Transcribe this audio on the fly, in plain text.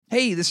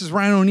Hey, this is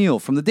Ryan O'Neill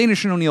from the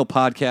Danish and O'Neill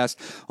podcast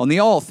on the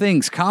All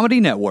Things Comedy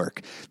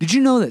Network. Did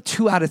you know that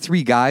 2 out of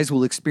 3 guys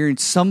will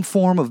experience some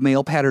form of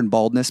male pattern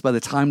baldness by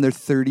the time they're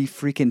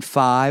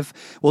 5?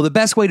 Well, the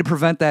best way to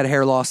prevent that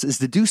hair loss is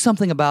to do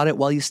something about it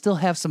while you still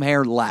have some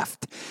hair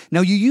left. Now,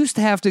 you used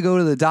to have to go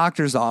to the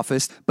doctor's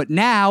office, but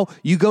now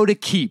you go to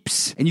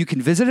Keeps, and you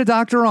can visit a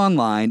doctor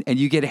online, and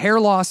you get hair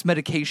loss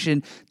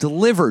medication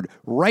delivered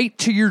right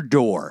to your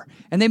door.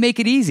 And they make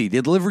it easy. They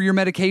deliver your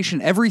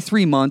medication every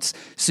 3 months,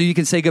 so you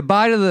can say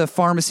goodbye to the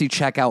pharmacy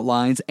checkout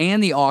lines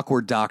and the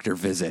awkward doctor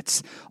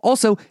visits.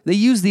 Also, they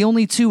use the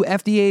only 2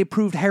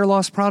 FDA-approved hair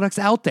loss products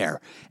out there.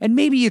 And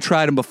maybe you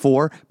tried them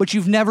before, but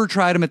you've never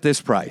tried them at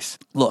this price.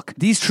 Look,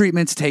 these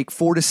treatments take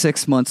 4 to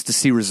 6 months to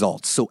see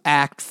results, so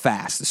act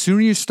fast. The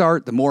sooner you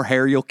start, the more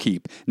hair you'll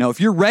keep. Now, if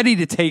you're ready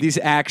to take these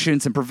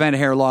actions and prevent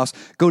hair loss,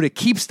 go to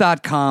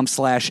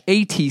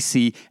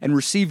keeps.com/ATC and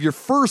receive your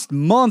first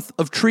month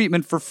of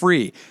treatment for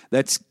free.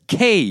 That's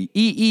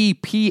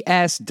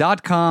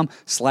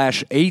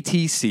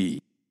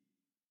KEEPS.com/ATC.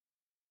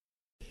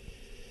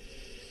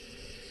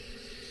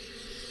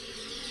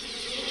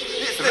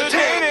 It's the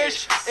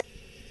Danish.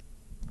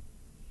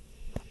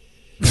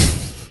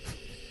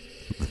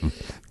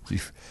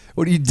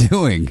 What are you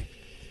doing?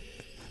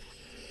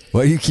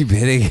 Why do you keep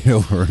hitting it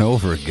over and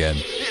over again?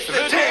 It's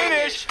the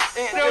Danish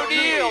and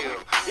O'Neill.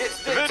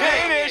 It's the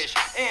Danish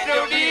and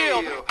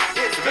O'Neill.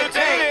 It's the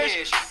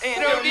Danish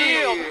and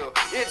O'Neill.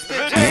 It's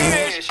the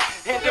Danish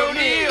and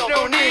O'Neill.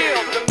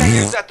 The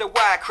man's at the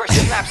Y,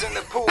 crushing laps in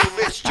the pool.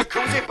 It's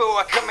jacuzzi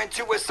boy coming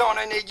to us on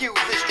a you.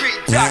 The street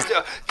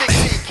doctor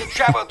thinks he can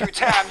travel through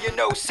time. You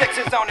know, sex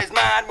is on his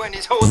mind when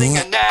he's holding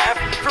a knife.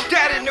 From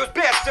daddy knows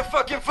best to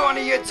fucking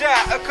funny or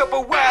die. A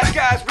couple wise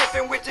guys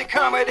ripping with the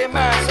comedy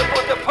mind.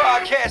 Support the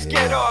podcast,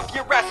 get off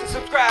your ass and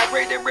subscribe,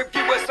 rate and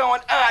review us on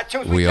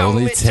iTunes. We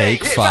only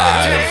take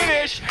 5. It's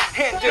the Danish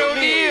and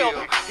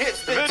O'Neill.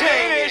 It's the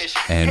Danish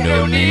And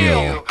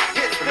O'Neill.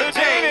 It's the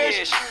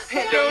Danish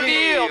and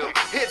O'Neill.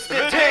 It's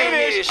the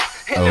Danish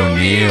and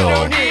O'Neill.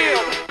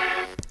 O'Neill.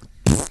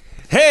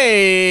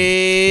 Hey,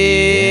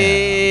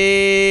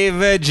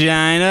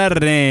 Vagina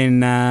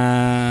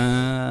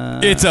Reina.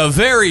 It's a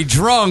very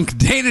drunk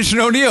Danish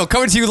and O'Neill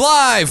coming to you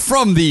live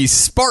from the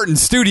Spartan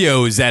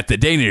Studios at the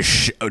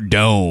Danish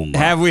Dome.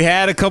 Have we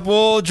had a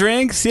couple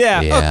drinks?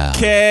 Yeah.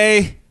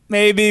 Okay.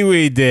 Maybe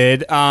we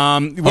did.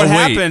 What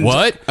happened?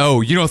 What?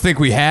 Oh, you don't think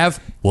we have?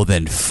 Well,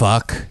 then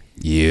fuck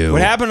you.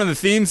 What happened on the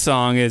theme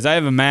song is I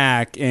have a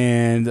Mac,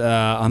 and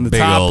on the Big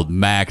top, old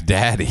Mac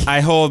Daddy. I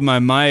hold my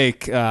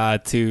mic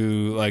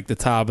to like the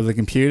top of the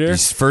computer.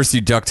 First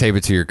you duct tape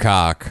it to your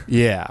cock.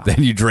 Yeah.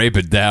 Then you drape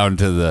it down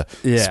to the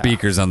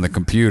speakers on the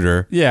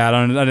computer. Yeah,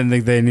 I didn't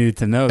think they needed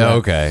to know that.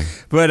 Okay.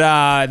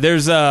 But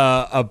there's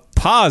a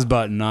pause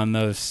button on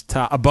those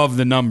above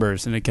the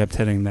numbers, and it kept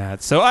hitting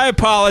that. So I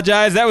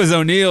apologize. That was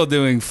O'Neill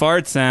doing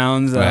fart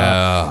sounds.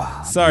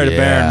 Sorry to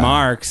Baron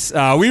Marks.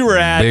 We were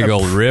at big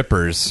old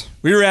rippers.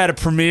 We were at a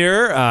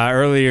premiere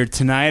earlier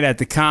tonight at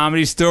the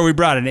Comedy Store. We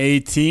brought an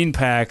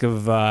 18-pack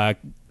of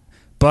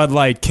Bud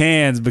Light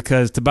cans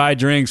because to buy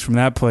drinks from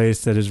that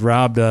place that has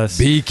robbed us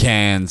B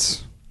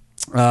cans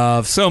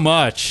of so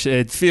much,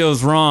 it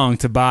feels wrong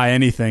to buy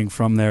anything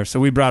from there.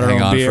 So we brought our own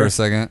beer. Hang on for a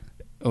second.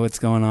 What's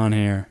going on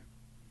here?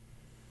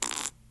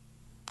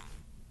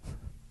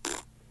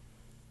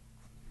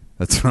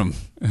 That's from...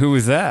 Who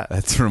was that?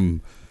 That's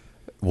from...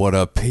 What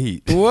Up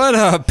Pete. What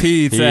up,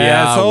 Pete? He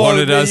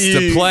wanted us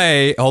to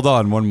play... Hold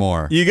on, one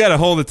more. You got to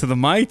hold it to the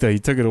mic, though. You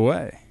took it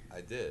away. I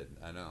did.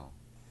 I know.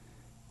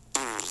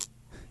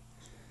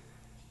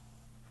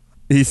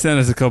 He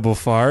sent us a couple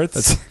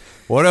farts.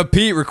 What Up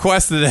Pete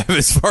requested to have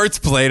his farts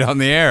played on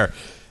the air.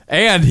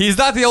 And he's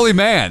not the only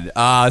man.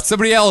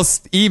 Somebody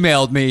else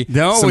emailed me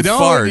some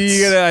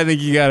farts. I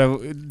think you gotta.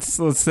 Let's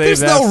save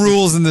There's that. no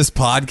rules in this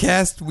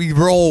podcast. We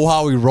roll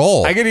how we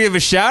roll. I gotta give a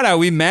shout out.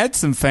 We met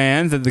some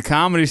fans at the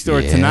Comedy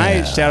Store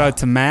tonight. Shout out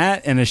to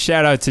Matt and a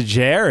shout out to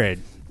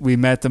Jared. We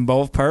met them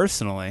both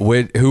personally.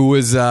 Who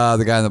was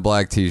the guy in the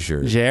black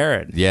T-shirt?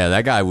 Jared. Yeah,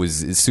 that guy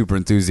was super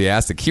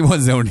enthusiastic. He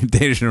wants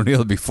Danish and O'Neill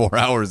to be 4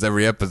 hours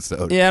every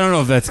episode. Yeah, I don't know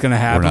if that's going to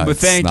happen, but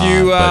thank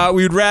you.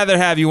 We'd rather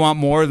have you want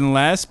more than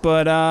less,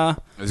 but...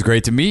 it was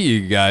great to meet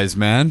you guys,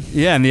 man.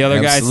 Yeah, and the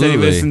other guy said he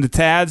listened to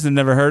Tads and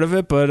never heard of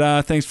it,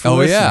 but thanks for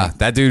listening. Oh, yeah.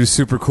 That dude is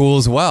super cool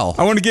as well.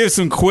 I want to give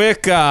some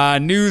quick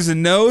news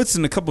and notes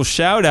and a couple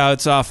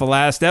shout-outs off of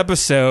last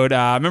episode.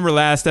 Remember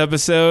last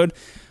episode...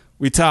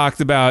 We talked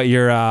about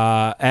your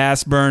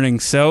ass-burning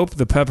soap,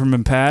 the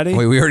peppermint patty.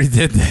 Wait, we already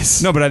did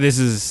this. No, but this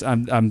is,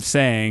 I'm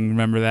saying,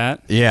 remember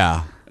that?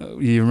 Yeah.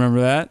 You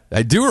remember that?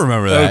 I do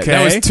remember that. Okay.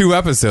 That was 2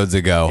 episodes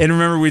ago. And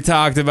remember we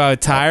talked about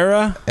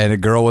Tyra? And a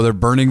girl with her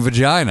burning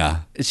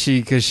vagina.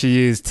 Because she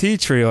used tea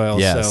tree oil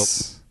soap.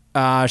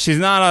 She's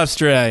not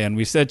Australian.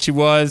 We said she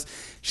was.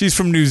 She's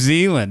from New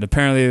Zealand.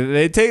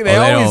 Apparently, they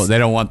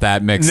don't want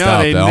that mixed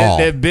up at all.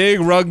 That big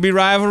rugby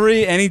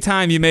rivalry.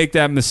 Anytime you make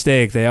that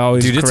mistake, they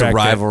always correct it's a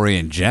rivalry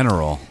in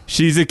general.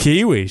 She's a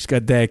Kiwi. She's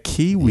got that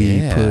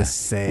Kiwi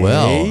pussy.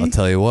 Well, I'll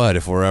tell you what.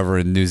 If we're ever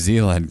in New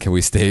Zealand, can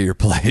we stay at your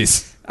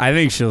place? I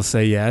think she'll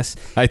say yes.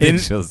 I think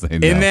she'll say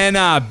no. And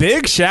then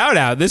big shout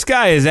out. This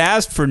guy has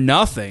asked for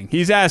nothing.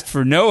 He's asked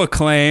for no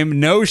acclaim,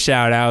 no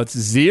shout outs,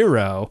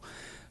 0.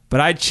 But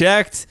I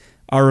checked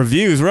our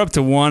reviews. We're up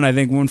to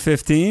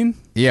 115.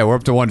 Yeah, we're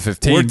up to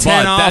 115. We're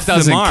 10 but off that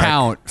doesn't the mark.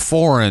 count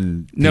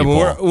foreign people.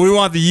 No, but we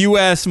want the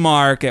U.S.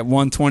 mark at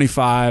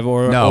 125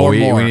 or No, or we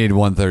more. need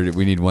 130.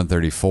 We need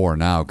 134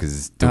 now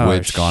because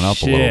DeWitt's gone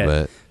up a little shit.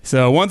 bit.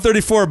 So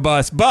 134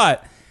 bus.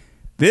 But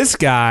this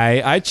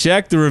guy, I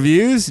checked the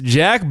reviews.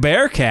 Jack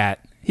Bearcat.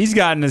 He's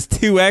gotten us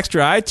 2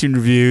 extra iTunes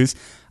reviews.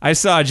 I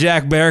saw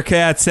Jack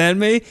Bearcat send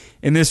me,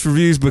 and this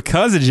review's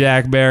because of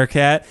Jack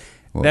Bearcat.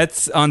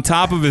 That's on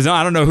top of his own.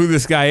 I don't know who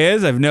this guy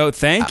is. I've no.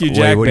 Thank you,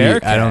 Jack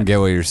Bearcat. I don't get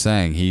what you're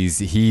saying.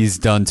 He's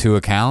done 2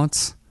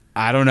 accounts.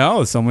 I don't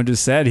know. Someone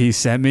just said he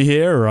sent me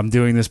here, or I'm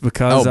doing this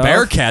because of.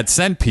 Bearcat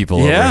sent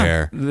people over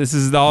here. This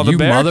is all the you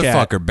Bearcat.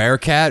 motherfucker,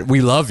 Bearcat. We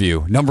love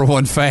you.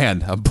 #1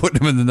 fan. I'm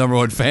putting him in the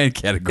 #1 fan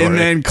category. And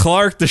then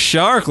Clark the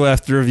Shark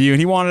left a review,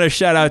 and he wanted a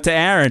shout out to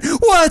Aaron.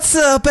 What's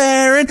up,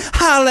 Aaron?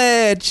 Holla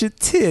at your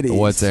titties.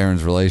 What's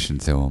Aaron's relation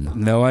to him?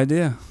 No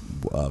idea.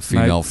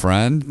 Female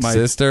friend,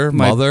 sister,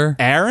 mother.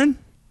 Aaron?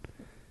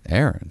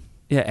 Aaron.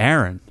 Yeah,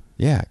 Aaron.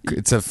 Yeah,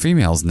 it's a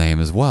female's name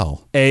as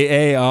well.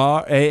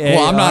 A-A-R.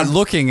 Well, I'm not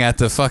looking at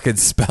the fucking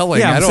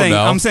spelling. Yeah, I don't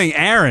know. I'm saying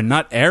Aaron,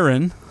 not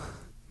Aaron.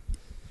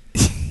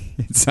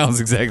 It sounds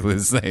exactly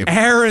the same.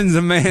 Aaron's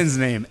a man's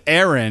name.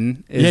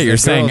 Aaron is you're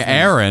saying girl's name.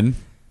 Aaron.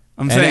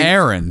 I'm saying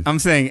Aaron. I'm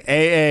saying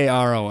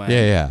A-A-R-O-N.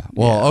 Yeah.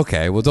 Well,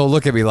 okay. Well, don't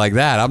look at me like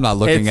that. I'm not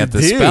looking It's at a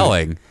the dude.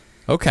 spelling.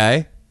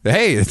 Okay.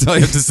 Hey, that's all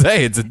you have to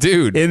say. It's a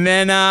dude. And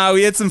then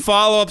we had some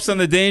follow-ups on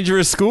the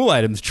dangerous school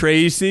items.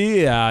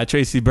 Tracy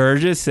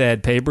Burgess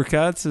said paper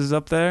cuts is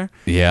up there.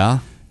 Yeah.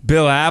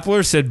 Bill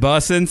Appler said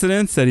bus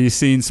incidents, that he's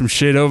seen some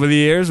shit over the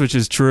years, which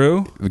is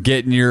true.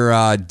 Getting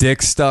your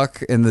dick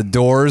stuck in the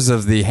doors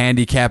of the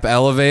handicap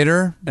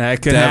elevator.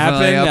 That could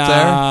Definitely happen.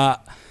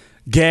 up there.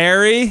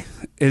 Gary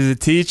is a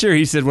teacher.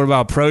 He said, what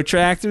about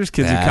protractors?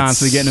 Kids are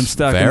constantly getting them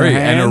stuck in their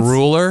hands. And a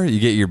ruler. You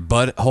get your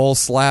butthole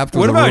slapped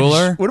What with a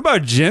ruler. What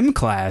about gym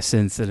class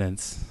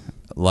incidents?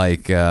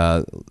 Like,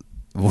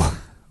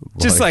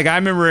 Just like I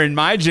remember in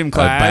my gym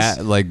class,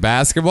 like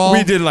basketball?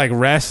 we did like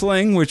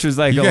wrestling, which was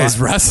like You guys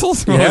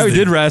wrestled? Yeah, we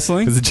did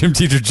wrestling. Was the gym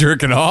teacher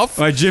jerking off?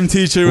 My gym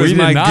teacher was We did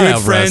my not good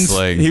have friend's.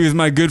 wrestling. He was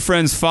my good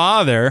friend's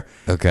father,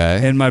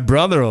 Okay. and my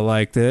brother will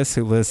like this,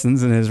 who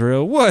listens in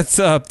Israel. What's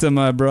up to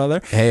my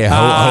brother? Hey,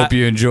 I hope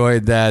you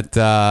enjoyed that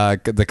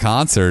the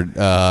concert,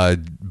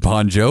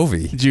 Bon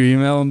Jovi. Did you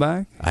email him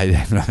back? I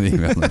have not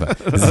emailed him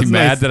back. Is he was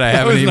mad nice. that I That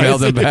haven't was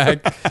emailed nice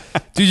him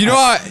back? Dude, you know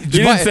what? He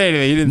didn't say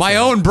anything. He didn't my say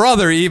own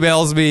brother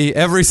emails me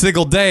every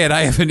single day, and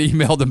I haven't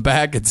emailed him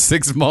back in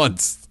 6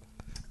 months.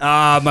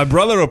 My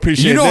brother will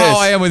appreciate You know this. how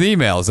I am with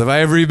emails. Have I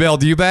ever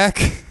emailed you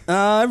back?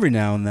 Every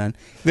now and then.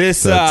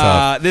 This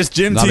tough. this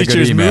gym Not a good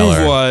teacher's move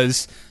emailer.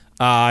 was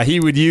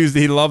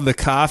he loved the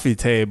coffee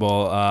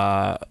table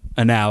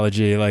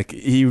analogy. Like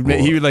he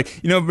would like,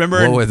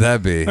 remember What would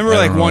that be? Remember I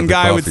like don't know one what the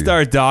guy would coffee-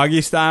 start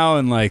doggy style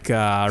and like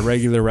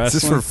regular Is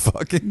wrestling. this for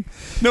fucking?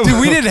 No, Dude,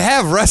 we didn't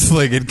have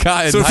wrestling in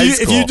high so school.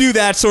 if you do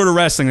that sort of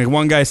wrestling, like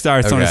one guy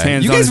starts on his Okay.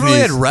 hands, You on guys his really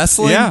knees. had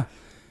wrestling? Yeah.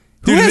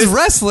 Who has this-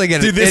 wrestling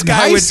Dude, in this guy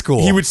high would,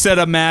 school? He would set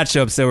up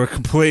matchups that were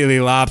completely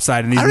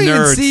lopsided. And these I don't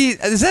nerds, even see.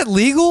 Is that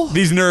legal?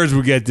 these nerds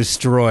would get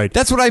destroyed.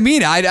 That's what I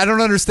mean. I don't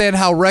understand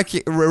how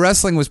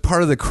wrestling was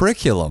part of the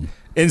curriculum.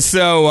 And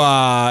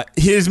so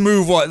his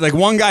move was like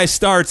one guy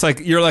starts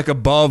like you're like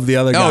above the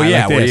other guy. Oh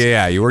yeah, like well, this.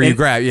 yeah. You And-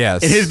 grab?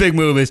 Yes. And his big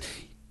move is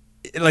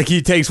like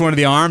he takes one of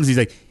the arms. He's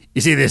like,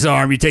 "You see this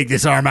arm? You take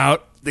this arm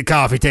out. The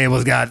coffee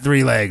table's got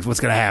 3 legs.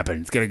 What's gonna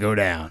happen? It's gonna go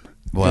down."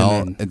 Well,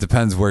 And then- it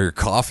depends where your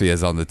coffee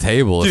is on the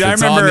table. Dude, if I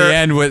it's on remember- the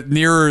end with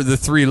nearer the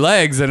 3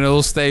 legs, then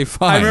it'll stay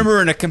fine. I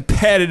remember in a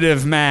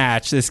competitive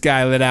match, this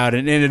guy let out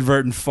an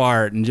inadvertent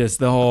fart, and just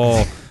the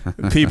whole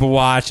people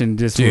watching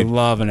just Dude, were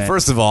loving it.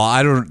 First of all,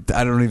 I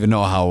don't even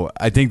know how.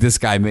 I think this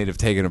guy may have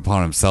taken it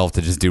upon himself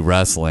to just do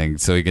wrestling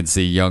so he can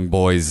see young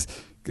boys.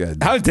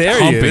 How dare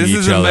you? humping This each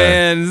is a other.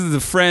 man. This is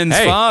a friend's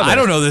Hey, father. I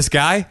don't know this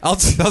guy. I'll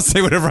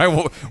say whatever I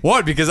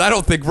want because I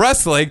don't think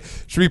wrestling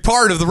should be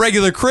part of the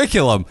regular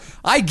curriculum.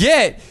 I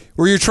get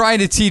where you're trying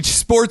to teach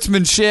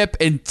sportsmanship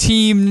and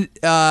team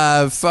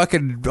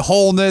fucking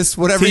wholeness,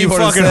 whatever Team you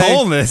want to fucking say.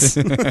 wholeness.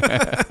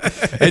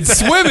 And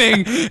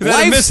swimming,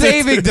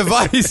 life-saving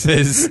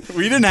devices.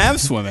 We didn't have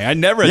swimming. I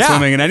never had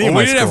swimming in any of my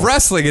we didn't have schools.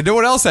 wrestling, and no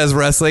one else has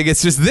wrestling.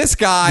 It's just this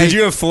guy. Did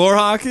you have floor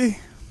hockey?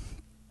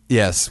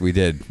 Yes, we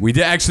did. We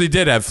actually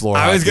did have floor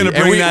I was hockey. gonna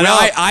bring that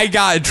up. I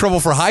got in trouble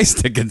for high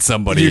sticking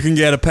somebody. You can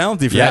get a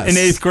penalty for Yes. that. In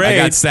 8th grade,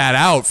 I got sat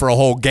out for a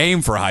whole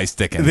game for high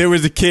sticking. there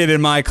was a kid in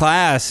my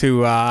class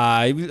who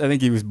I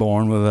think he was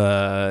born with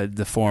a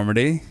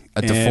deformity. A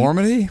And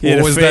deformity? he had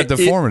What a was that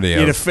deformity He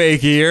had a of?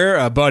 fake ear.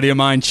 A buddy of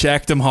mine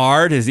checked him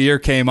hard. His ear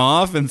came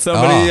off, and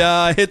somebody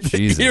hit the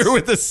Jesus. ear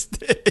with a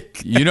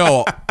stick. You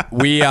know,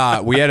 we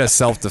had a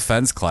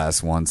self-defense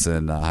class once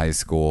in high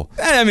school.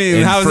 I mean,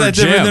 And how is for that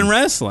different gym- than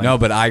wrestling? No,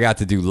 but I got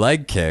to do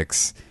leg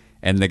kicks,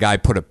 and the guy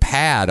put a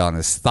pad on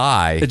his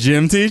thigh. A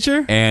gym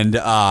teacher? And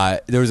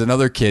there was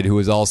another kid who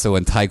was also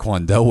in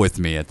Taekwondo with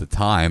me at the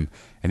time,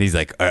 and he's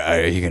like,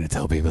 "Are you going to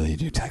tell people that you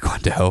do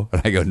Taekwondo?"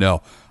 And I go,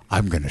 "No,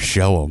 I'm going to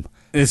show them."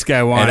 This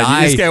guy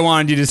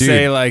wanted you to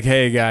say, like,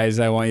 "Hey guys,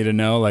 I want you to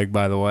know, like,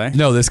 by the way."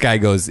 No, this guy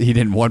goes, he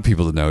didn't want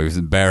people to know. He was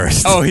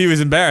embarrassed. Oh, he was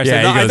embarrassed.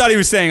 Yeah, I thought he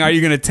was saying, "Are you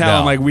going to tell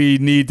him, No. like, we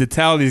need to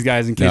tell these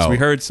guys in case No. we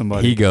hurt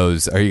somebody?" He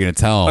goes, "Are you going to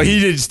tell him?" Oh,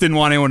 he just didn't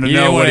want anyone to He know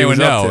didn't what want he anyone was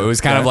to up know. to. It was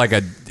kind of like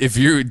if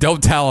you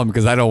don't tell him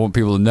because I don't want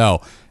people to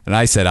know. And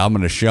I said, I'm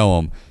going to show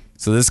him.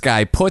 So this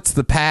guy puts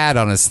the pad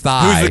on his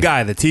thigh. Who's the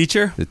guy? The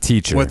teacher? The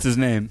teacher. What's his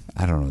name?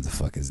 I don't know what the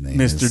fuck his name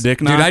Mr. is. Dick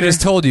Dude, I Knocker? just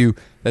told you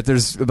that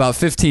there's about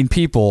 15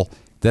 people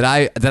that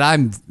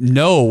I'm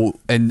know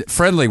and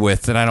friendly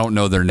with that I don't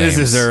know their names.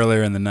 This is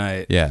earlier in the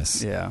night.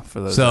 Yes. Yeah, for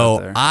those out So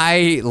there.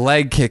 I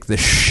leg kick the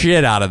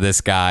shit out of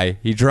this guy.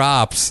 He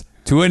drops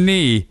to a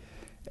knee,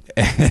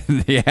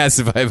 and he asks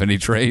if I have any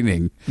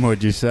training.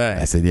 What'd you I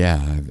say? said,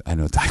 yeah, I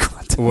know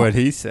Taekwondo. What'd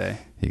he say?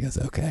 He goes,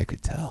 okay, I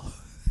could tell.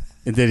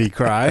 And did he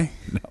cry?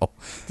 No.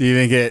 Do you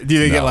think it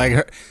No.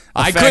 like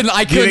I do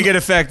couldn't- you think it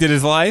affected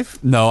his life?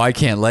 No, I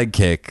can't leg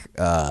kick.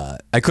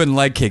 I couldn't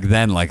leg kick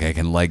then like I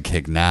can leg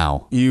kick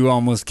now. You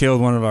almost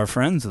killed one of our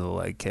friends with a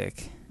leg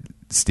kick.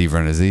 Steve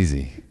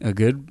Renazizi.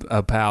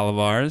 A pal of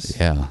ours.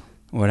 Yeah.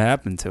 What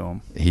happened to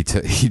him? He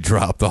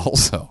dropped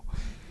also.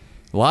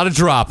 A lot of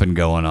dropping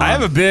going on. I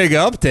have a big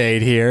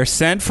update here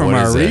sent from What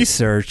our is it?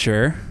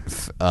 researcher.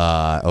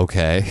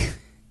 Okay.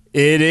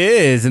 It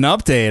is an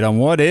update on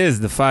what is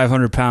the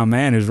 500-pound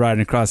man who's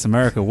riding across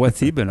America. What's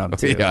he been up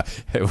to? Yeah.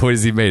 What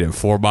has he made it?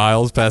 4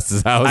 miles past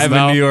his house I have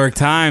now? a New York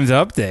Times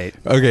update.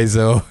 Okay,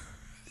 so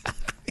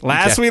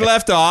Last we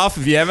left off,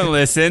 if you haven't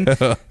listened,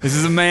 this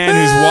is a man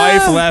whose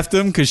wife left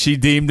him because she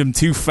deemed him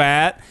too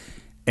fat.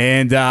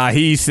 And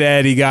he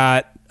said he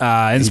got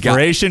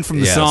inspiration from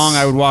the yes. song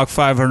 "I Would Walk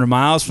 500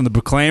 Miles" from the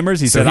Proclaimers.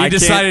 He said, he "I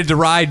decided to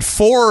ride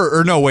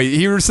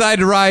he decided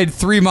to ride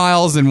 3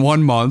 miles in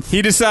 1 month.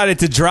 He decided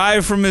to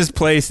drive from his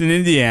place in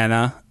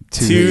Indiana To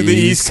to the the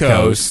East East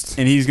Coast, Coast.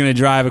 and he's going to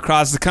drive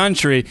across the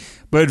country,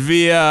 but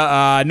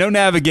via no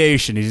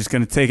navigation. He's just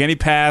going to take any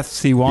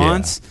paths he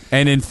wants. Yeah.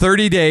 And in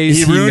 30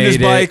 days, He ruined his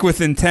made bike it,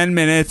 within 10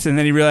 minutes, and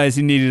then he realized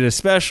he needed a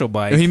special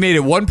bike. He made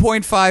it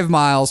 1.5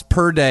 miles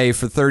per day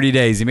for 30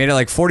 days. He made it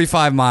like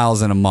 45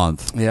 miles in a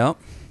month. Yep.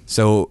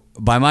 So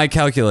by my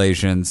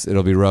calculations,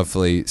 it'll be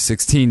roughly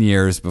 16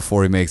 years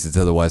before he makes it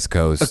to the West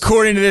Coast.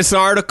 According to this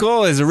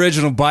article, his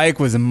original bike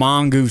was a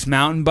Mongoose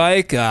mountain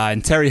bike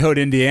in Terre Haute,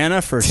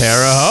 Indiana, for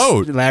Terre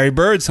Haute. Larry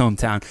Bird's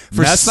hometown.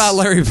 That's not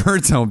Larry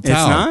Bird's hometown. It's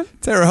not?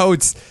 Terre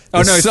Haute's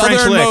Oh, the no, it's French Lick.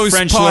 southernmost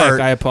French part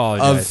Lick. I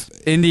apologize.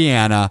 of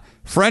Indiana.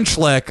 French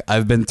Lick,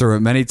 I've been through it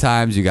many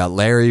times. You got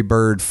Larry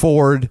Bird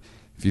Ford.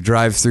 If you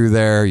drive through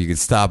there, you can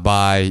stop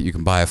by. You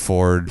can buy a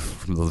Ford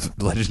from the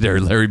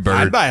legendary Larry Bird.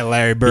 I'd buy a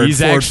Larry Bird He's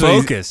Ford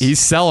actually, Focus. He's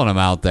selling them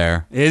out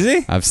there. Is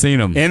he? I've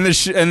seen him. In the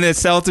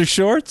Celtics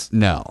shorts?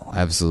 No,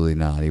 absolutely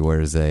not. He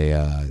wears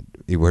a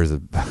he wears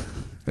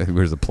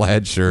a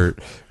plaid shirt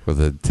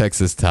with a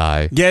Texas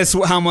tie. Guess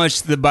how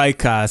much the bike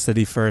cost that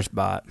he first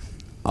bought?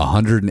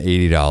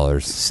 $180.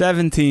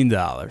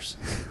 $17.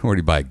 Where'd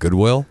he buy it?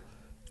 Goodwill?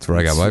 That's where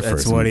I got my That's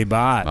first what he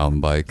bought.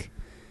 mountain bike.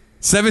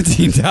 $17.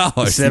 He bought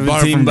it from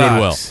 $17.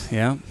 Goodwill.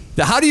 Yeah.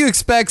 How do you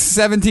expect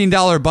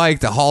 $17 bike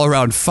to haul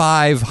around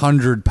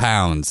 500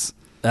 pounds?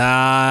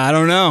 I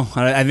don't know.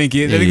 I think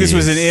this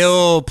was an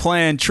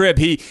ill-planned trip.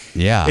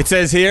 Yeah. It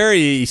says here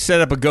he set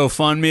up a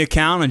GoFundMe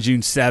account on June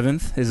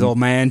 7th. His old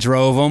man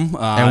drove him.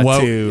 And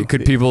what to,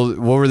 could people?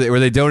 What were they? Were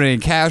they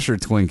donating cash or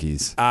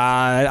Twinkies?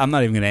 I'm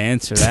not even going to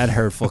answer that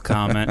hurtful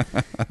comment.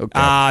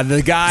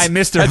 The guy,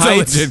 Mr. That's a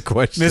Heights. legit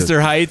question.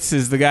 Mr. Heights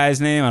is the guy's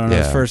name. I don't know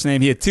his Yeah. first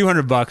name. He had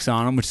 $200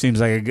 on him, which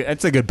seems like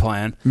that's a good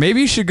plan.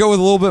 Maybe you should go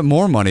with a little bit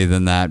more money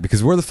than that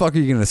because where the fuck are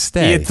you going to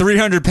stay? He had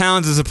 300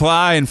 pounds of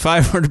supply and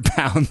 500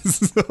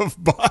 pounds of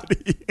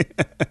body.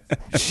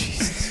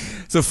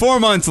 So 4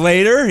 months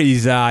later,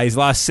 he's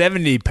lost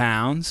 70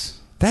 pounds.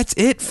 That's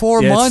it.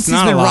 4 Yeah, it's months. He's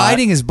not been a lot.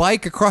 riding his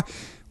bike across.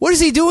 What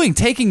is he doing?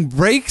 Taking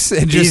breaks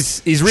and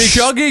just He's reached-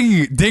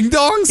 chugging ding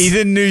dongs? He's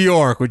in New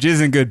York, which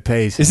isn't good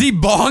pace. Is he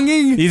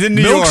bonging? He's in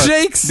New York.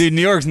 Milkshakes? Dude,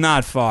 New York's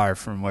not far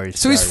from where he's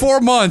So he's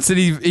 4 months and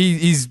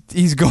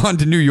he's gone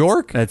to New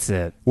York? That's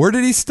it. Where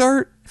did he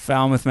start?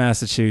 Falmouth,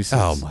 Massachusetts.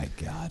 Oh my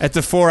god. It's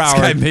a 4 hour.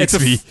 guy makes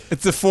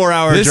it's a 4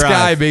 hour This drive.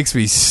 guy makes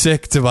me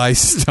sick to my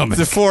stomach.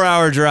 It's a 4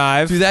 hour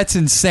drive. Dude, that's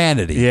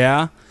insanity.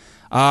 Yeah.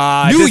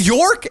 New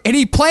York, and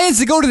he plans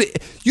to go to the.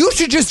 You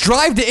should just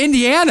drive to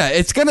Indiana.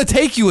 It's going to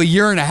take you a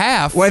year and a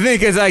half. Well, I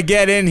think as I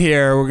get in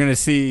here, we're going to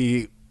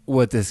see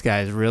what this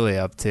guy's really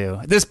up to.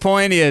 At this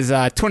point, he has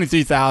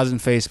 23,000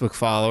 Facebook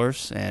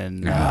followers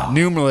and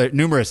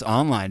numerous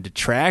online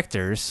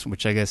detractors,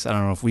 which I guess I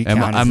don't know if we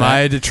count as Am that. I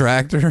a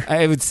detractor?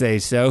 I would say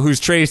so. Who's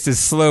traced his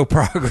slow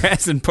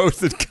progress and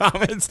posted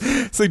comments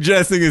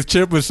suggesting his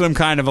trip was some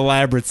kind of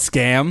elaborate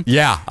scam.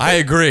 Yeah, I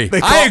agree.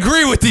 They I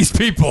agree with these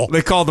people.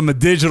 They called him a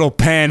digital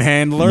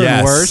panhandler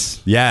and worse.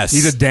 Yes.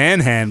 He's a Dan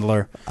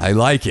handler. I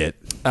like it.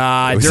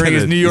 During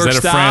his New York is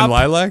that stop. a Fran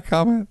Lilac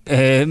comment?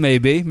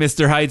 Maybe.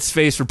 Mr. Heights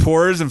faced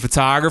reporters and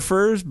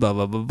photographers, blah,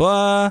 blah, blah,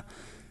 blah.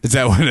 Is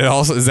that what it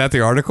also? Is that the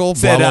article?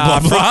 Said, blah,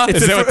 blah, blah, blah.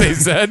 Is that what they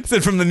said? It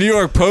said from the New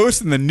York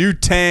Post and the New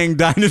Tang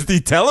Dynasty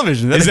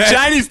Television. That's a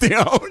Chinese thing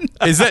own.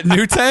 Is that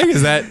New Tang?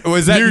 Was that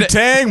New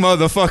Tang,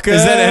 motherfucker?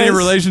 Is that any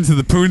relation to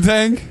the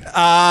Poontang?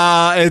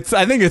 I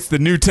think it's the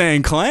New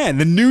Tang clan.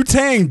 The New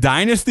Tang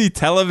Dynasty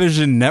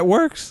Television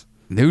Networks.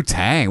 New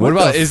Tang. What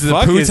What about the is the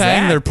fuck is Poontang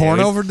that, their dude?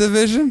 porno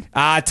division?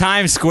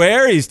 Times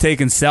Square. He's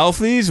taking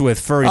selfies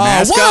with furry You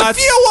mascots.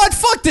 know what?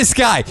 Fuck this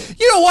guy.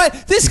 You know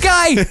what? This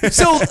guy.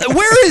 So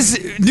where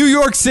is New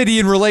York City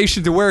in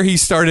relation to where he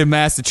started in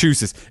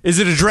Massachusetts? Is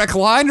it a direct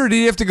line, or did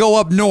he have to go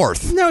up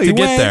north No, to he get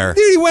went, there?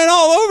 Dude, he went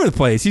all over the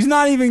place. He's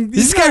not even.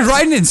 Is this guy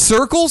riding in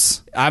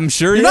circles? I'm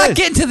sure You're he not is.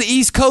 getting to the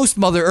East Coast,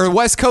 or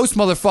West Coast,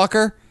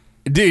 motherfucker.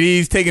 Dude,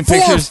 he's taking 4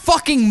 pictures.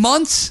 fucking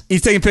months.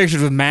 He's taking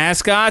pictures with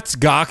mascots,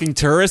 gawking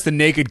tourists, the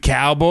naked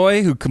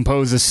cowboy who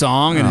composed a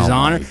song in his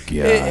honor.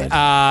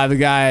 God. The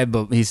guy,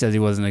 but he says he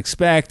wasn't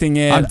expecting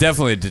it. I'm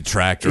definitely a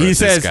detractor he of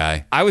says, this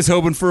guy. I was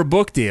hoping for a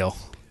book deal.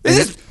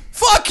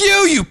 Fuck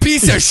you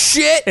piece of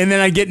shit. And then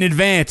I get in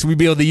advance. We'd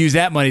be able to use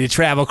that money to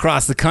travel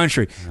across the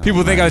country.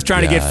 People think I was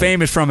trying to get God.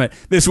 famous from it.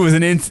 This was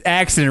an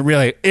accident,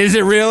 really. Is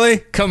it really?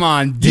 Come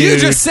on, dude. You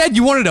just said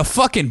you wanted a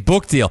fucking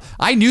book deal.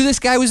 I knew this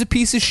guy was a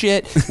piece of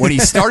shit when he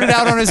started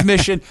out on his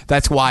mission.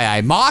 That's why I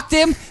mocked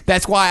him.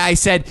 That's why I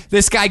said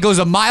this guy goes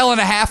 1.5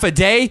 miles a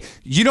day.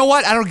 You know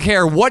what? I don't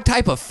care what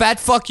type of fat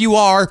fuck you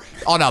are.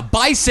 On a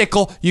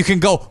bicycle, you can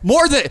go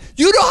more than...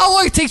 You know how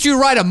long it takes you to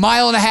ride 1.5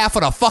 miles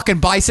on a fucking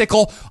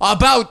bicycle?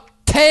 About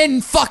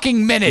 10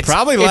 fucking minutes.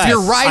 Probably if less.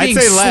 you're riding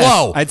I'd say less.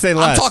 slow. I'd say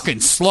less. I'm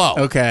talking slow.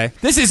 Okay.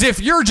 This is if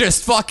you're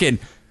just fucking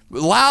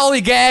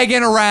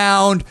lollygagging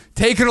around,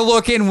 taking a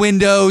look in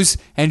windows,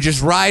 and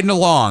just riding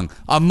along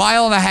 1.5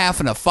 miles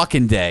in a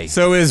fucking day.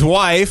 So his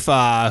wife,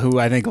 who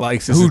I think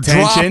likes his Who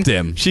attention, dropped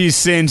him. She's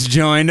since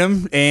joined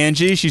him.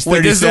 Angie, she's 37.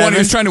 Wait, this is the one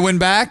who's trying to win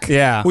back?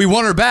 Yeah. We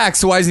won her back,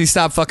 so why doesn't he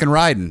stop fucking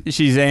riding?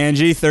 She's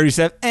Angie,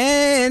 37.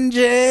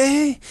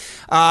 Angie.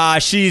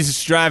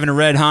 She's driving a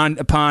red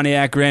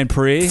Pontiac Grand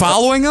Prix.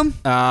 Following him?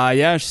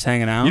 Yeah, she's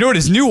hanging out. You know what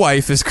his new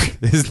wife is?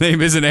 His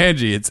name isn't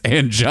Angie, it's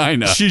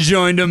Angina. She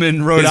joined him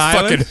in Rhode His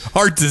Island. fucking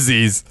heart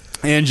disease.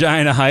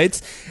 Angina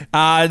Heights.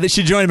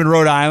 She joined him in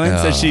Rhode Island.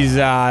 So she's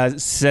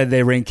said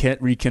they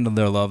rekindled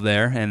their love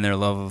there and their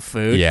love of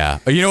food. Yeah.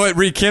 You know what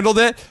rekindled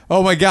it?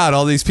 Oh my God,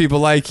 all these people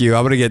like you.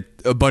 I'm going to get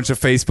a bunch of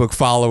Facebook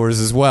followers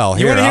as well.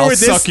 Here, wanna hear I'll what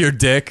this- suck your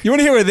dick. You want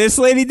to hear what this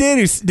lady did?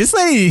 This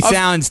lady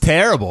sounds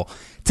terrible.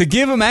 To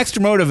give him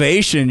extra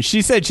motivation,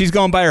 she said she's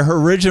going by her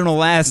original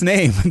last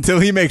name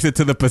until he makes it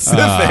to the Pacific.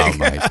 Oh,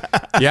 my.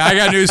 Yeah, I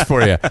got news for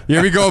you.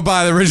 You're going to go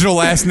by the original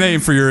last name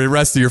for your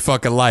rest of your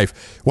fucking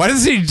life. Why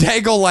does he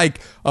dangle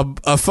like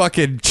a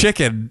fucking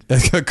chicken,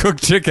 a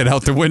cooked chicken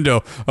out the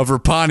window of her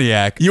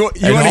Pontiac You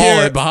and want to haul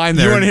hear it behind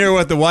there? You want to hear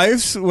what the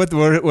wife's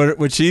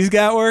what she's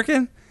got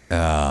working?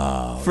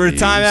 For a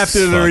time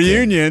after the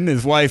reunion,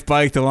 his wife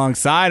biked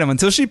alongside him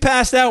until she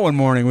passed out one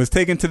morning. Was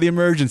taken to the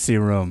emergency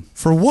room.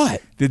 For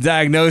what? The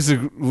diagnosis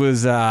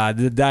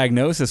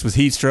was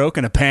heat stroke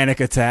and a panic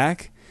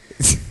attack.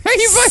 She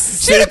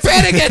had a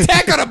panic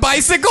attack on a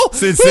bicycle?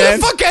 Since Who then-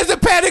 the fuck has a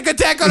panic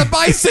attack on a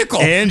bicycle?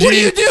 Angie-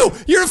 What do?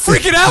 You're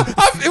freaking out?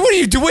 What are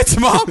you doing,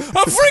 Mom? I'm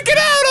freaking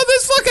out on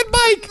this fucking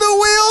bike. The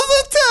wheels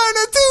are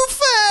turning too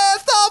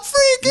fast. I'm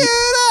freaking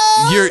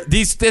out.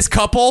 This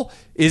couple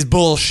is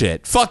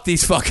bullshit. Fuck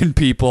these fucking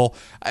people.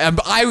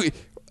 I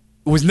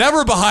was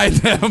never behind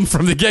them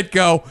from the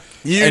get-go,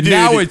 and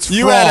now it's fraud.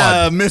 You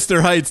had a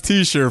Mr. Heights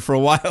T-shirt for a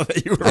while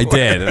that you were I wearing.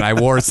 did, and I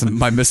wore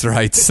my Mr.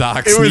 Heights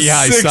socks, It was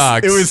knee-high 6,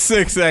 socks. It was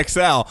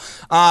 6XL.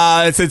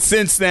 It said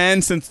since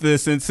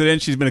this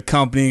incident, she's been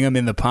accompanying him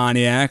in the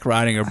Pontiac,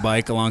 riding her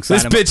bike alongside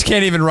This him. bitch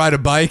can't even ride a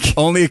bike.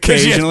 Only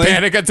 'Cause occasionally. She has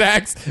panic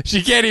attacks.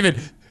 She can't even.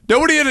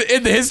 Nobody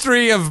in the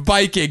history of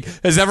biking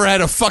has ever had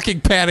a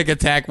fucking panic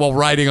attack while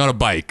riding on a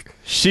bike.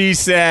 She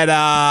said,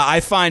 I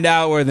find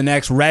out where the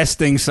next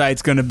resting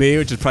site's going to be,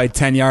 which is probably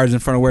 10 yards in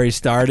front of where he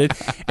started.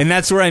 And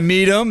that's where I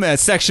meet him,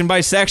 section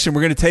by section.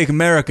 We're going to take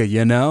America,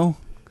 you know?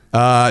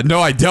 No,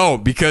 I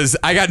don't, because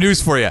I got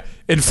news for you.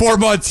 In 4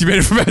 months, you made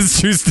it from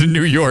Massachusetts to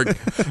New York.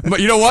 But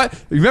you know what?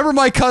 Remember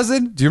my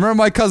cousin? Do you remember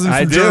my cousin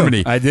from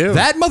Germany? I do.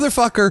 That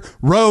motherfucker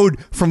rode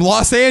from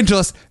Los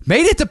Angeles,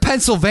 made it to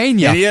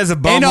Pennsylvania. And he has a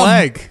bum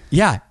leg.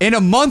 Yeah, in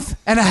 1.5 months.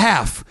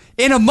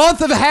 In 1.5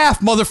 months,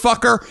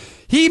 motherfucker,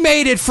 he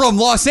made it from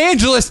Los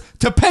Angeles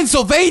to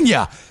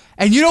Pennsylvania.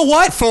 And you know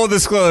what? Full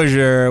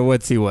disclosure,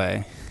 what's he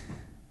weigh?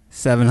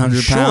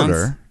 700 pounds?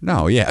 Shorter.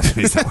 No, yeah.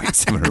 He's not weighing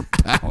 700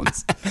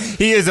 pounds.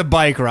 He is a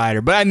bike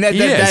rider, but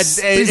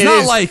He's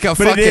not like a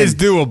but it is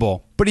fucking-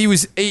 doable. But he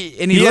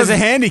Has a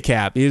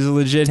handicap. He has a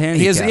legit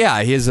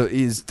handicap. He's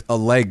a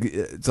leg.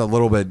 It's a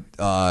little bit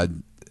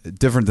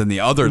different than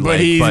the other But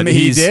leg.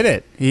 he did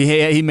it.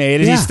 He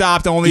made it. Yeah. He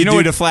stopped only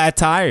due to flat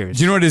tires.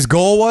 Do you know what his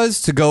goal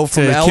was? To go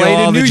from To LA kill to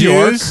all New the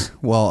York. Jews?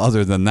 Well,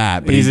 other than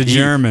that, but He's a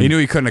German. He knew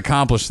he couldn't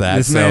accomplish that.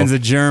 This man's a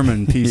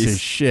German piece of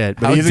shit,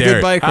 but he's a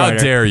good bike rider.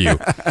 How dare you?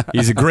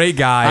 He's a great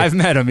guy. I've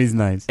met him. He's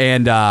nice.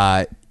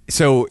 And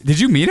so, did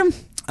you meet him?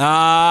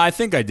 I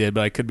think I did,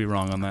 but I could be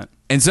wrong on that.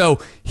 And so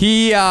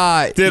he Did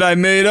I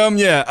meet him?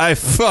 Yeah, I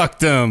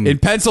fucked him. in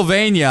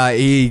Pennsylvania.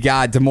 He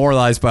got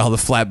demoralized by all the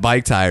flat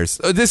bike tires.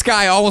 This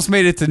guy almost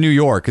made it to New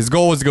York. His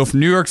goal was to go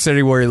from New York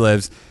City, where he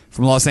lives,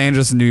 from Los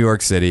Angeles to New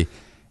York City,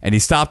 and he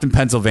stopped in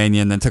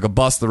Pennsylvania and then took a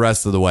bus the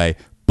rest of the way.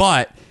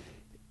 But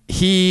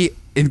he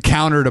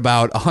encountered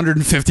about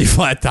 150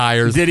 flat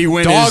tires. Did he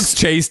win? Dogs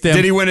chased him.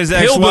 Did he win his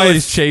Hillbillies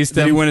ex-wife? chased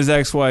him. Did he win his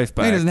ex-wife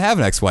back? He doesn't have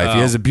an ex-wife. Oh. He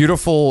has a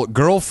beautiful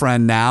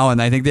girlfriend now, and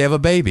I think they have a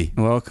baby.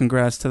 Well,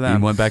 congrats to He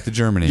them. went back to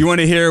Germany. You want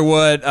to hear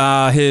what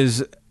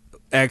his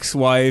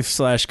ex-wife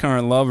 /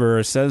 current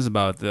lover says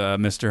about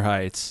Mr.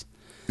 Heights?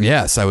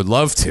 Yes, I would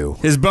love to.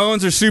 His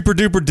bones are super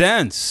duper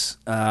dense.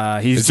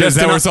 He's Is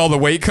that where all the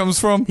weight comes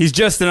from? He's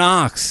just an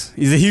ox.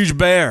 He's a huge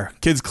bear.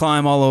 Kids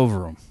climb all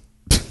over him.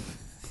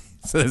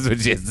 So that's what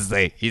she has to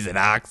say. He's an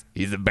ox.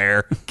 He's a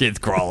bear. Kids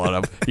crawl on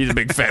him. He's a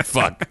big fat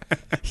fuck.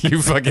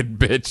 You fucking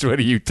bitch. What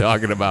are you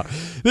talking about?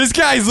 This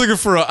guy's looking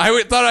for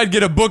I thought I'd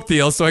get a book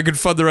deal so I could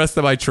fund the rest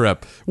of my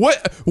trip. What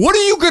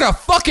are you going to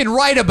fucking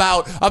write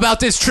about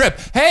this trip?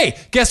 Hey,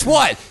 guess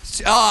what?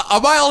 A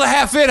mile and a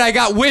half in, I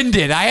got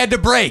winded. I had to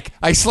brake.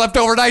 I slept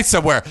overnight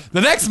somewhere.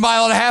 The next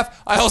mile and a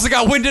half, I also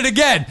got winded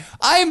again.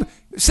 I'm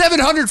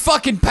 700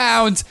 fucking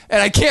pounds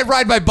and I can't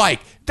ride my bike.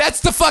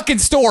 That's the fucking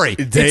story.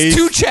 It's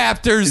 2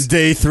 chapters.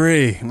 Day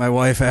 3. My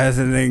wife has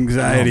an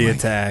anxiety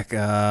attack.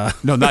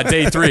 No, not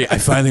day 3. I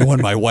finally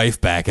won my wife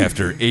back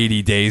after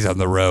 80 days on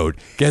the road.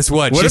 Guess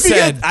what? What She if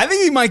said, I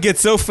think he might get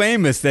so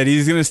famous that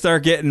he's going to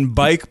start getting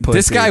bike pussy.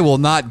 this guy will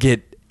not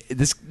get...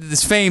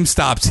 This fame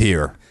stops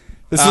here.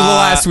 This is the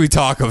last we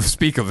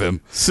speak of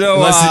him. So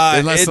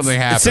unless something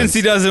happens. Since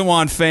he doesn't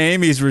want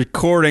fame, he's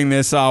recording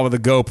this all with a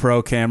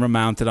GoPro camera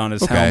mounted on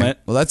his helmet.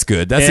 Well, that's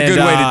good. That's a And,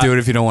 good way to do it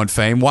if you don't want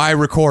fame. Why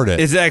record it?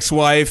 His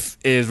ex-wife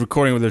is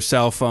recording with her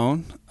cell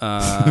phone.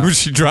 Was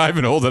she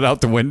driving, hold it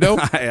out the window?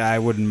 I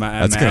wouldn't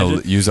That's imagine.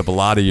 going to use up a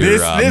lot of your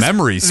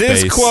memory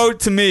space. This quote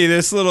to me,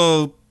 this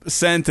little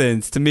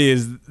sentence to me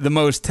is the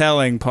most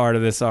telling part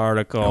of this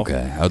article.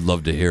 Okay, I'd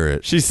love to hear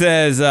it. She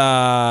says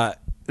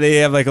they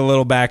have like a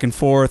little back and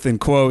forth in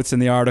quotes in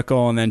the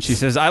article, and then she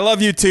says, "I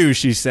love you too,"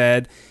 she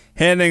said,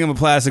 handing him a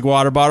plastic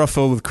water bottle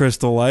filled with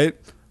Crystal Light.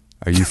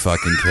 Are you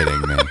fucking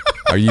kidding me?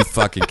 Are you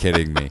fucking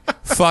kidding me?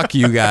 Fuck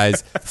you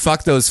guys.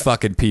 Fuck those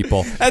fucking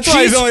people. That's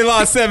why he's only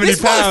lost 70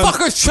 This pounds.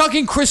 motherfucker's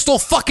chugging Crystal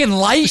fucking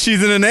Light.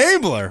 She's an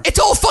enabler. It's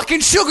all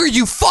fucking sugar,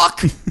 you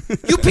fuck.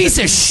 You piece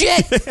of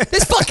shit.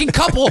 This fucking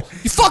couple,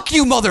 fuck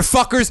you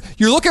motherfuckers.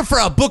 You're looking for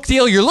a book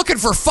deal. You're looking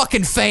for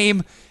fucking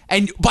fame.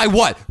 And by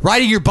what?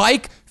 Riding your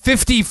bike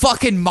 50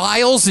 fucking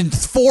miles in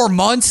 4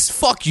 months?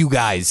 Fuck you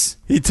guys.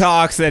 He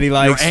talks that he Your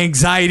likes.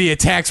 anxiety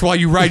attacks while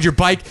you ride your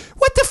bike.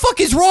 What the fuck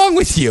is wrong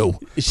with you?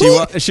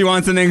 She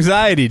wants an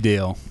anxiety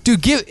deal.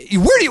 Dude,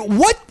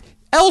 what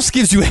else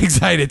gives you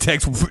anxiety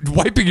attacks?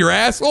 Wiping your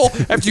asshole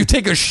after you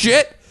take a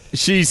shit?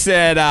 She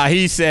said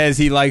he says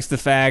he likes the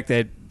fact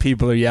that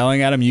people are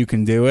yelling at him, "You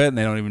can do it," and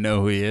they don't even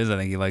know who he is. I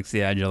think he likes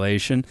the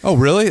adulation. Oh,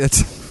 really? That's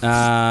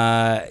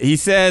He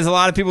says a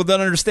lot of people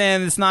don't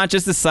understand it's not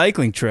just a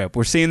cycling trip.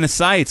 We're seeing the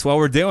sights while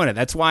we're doing it.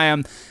 That's why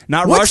I'm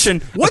not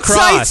rushing What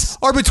across. sites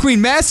are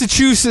between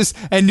Massachusetts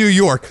and New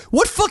York?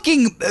 What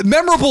fucking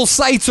memorable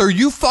sites are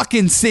you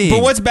fucking seeing?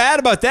 But what's bad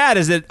about that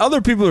is that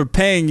other people are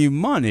paying you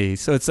money.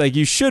 So it's like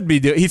you should be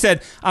doing. He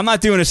said, "I'm not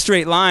doing a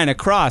straight line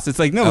across." It's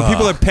like, no, but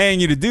people are paying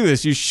you to do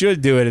this. You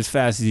should do it as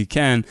fast as you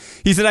can.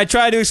 He said, "I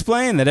try to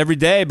explain that every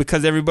day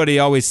because everybody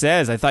always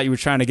says, I thought you were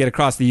trying to get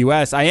across the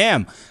U.S. I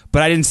am,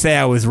 but I didn't say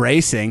I was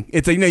racing."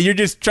 It's like, no, you're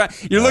just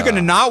you're looking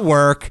to not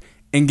work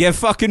and get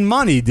fucking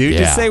money, dude.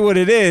 Yeah. Just say what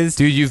it is.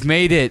 Dude, you've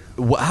made it.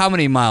 How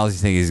many miles do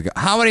you think he's got?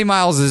 How many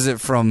miles is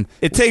it from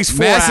It takes 4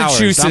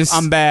 Massachusetts? hours.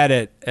 I'm bad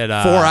at 4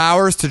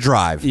 hours to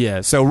drive.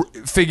 Yes. So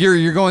figure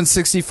you're going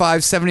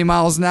 65, 70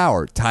 miles an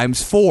hour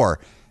times 4.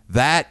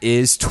 That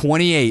is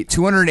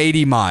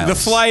 280 miles. The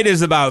flight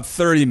is about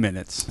 30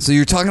 minutes. So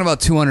you're talking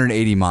about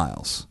 280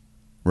 miles,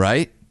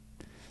 right?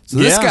 So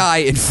this Yeah. guy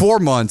in 4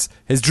 months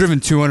has driven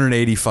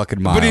 280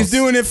 fucking miles. But he's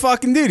doing it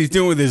fucking, dude. He's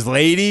doing it with his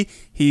lady.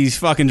 He's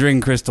fucking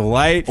drinking Crystal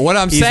Light. What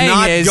I'm He's saying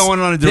not is, going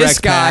on a direct this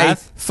guy,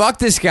 path. fuck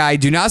this guy.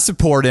 Do not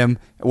support him.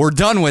 We're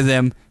done with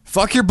him.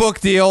 Fuck your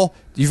book deal.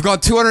 You've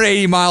got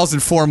 280 miles in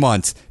 4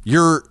 months.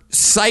 You're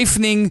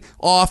siphoning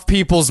off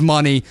people's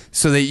money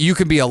so that you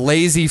can be a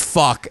lazy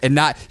fuck and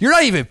you're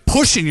not even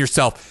pushing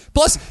yourself.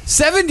 Plus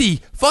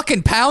 70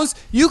 fucking pounds,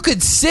 you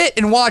could sit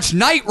and watch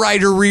Knight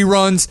Rider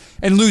reruns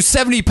and lose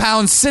 70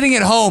 pounds sitting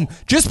at home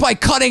just by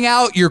cutting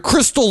out your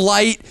Crystal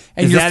Light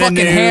and Is your that a fucking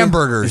new-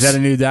 hamburgers. Is that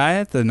a new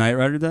diet? The Knight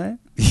Rider diet?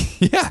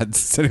 Yeah, it's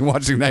sitting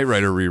watching Knight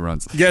Rider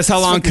reruns. Guess how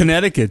long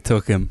Connecticut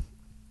took him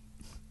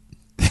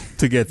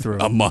to get through?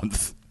 A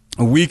month.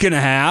 A week and a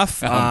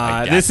half. my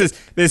God. This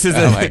is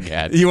Oh my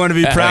God. You want to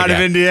be Oh my proud of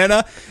God.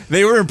 Indiana?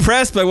 They were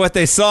impressed by what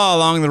they saw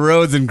along the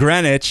roads in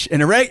Greenwich.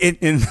 And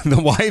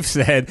the wife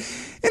said,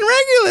 in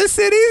regular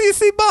cities, you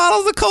see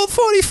bottles of Colt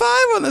 45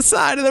 on the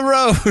side of the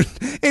road.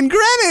 In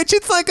Greenwich,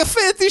 it's like a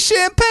fancy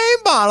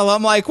champagne bottle.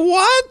 I'm like,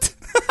 what?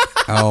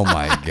 Oh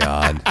my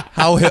God!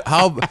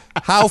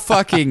 How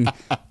fucking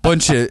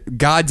bunch of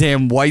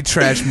goddamn white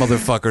trash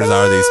motherfuckers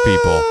are these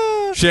people?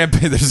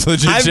 Champagne, there's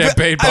legit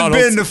champagne bottles.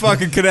 I've been to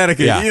fucking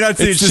Connecticut. Yeah. You're not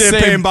seeing It's the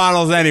champagne same-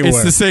 bottles anywhere.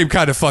 It's the same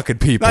kind of fucking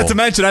people. Not to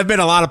mention, I've been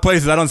a lot of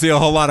places. I don't see a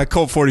whole lot of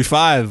Colt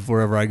 45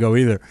 wherever I go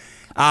either.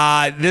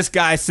 This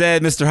guy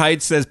said, Mr.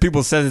 Height says,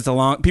 people say it's a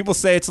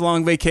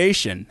long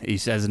vacation. He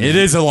says It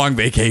is a long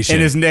vacation.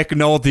 in his Nick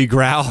Nolte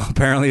growl,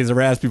 apparently is a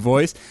raspy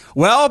voice.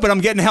 Well, but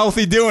I'm getting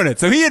healthy doing it.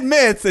 So he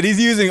admits that he's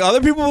using other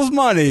people's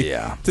money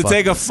to fuck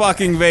take a this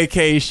fucking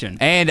vacation.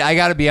 And I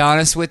got to be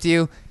honest with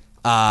you,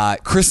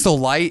 Crystal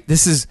Light.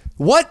 This is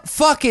what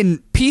fucking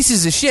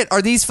pieces of shit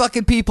are these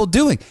fucking people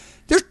doing?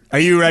 Are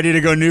you ready to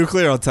go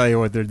nuclear? I'll tell you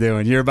what they're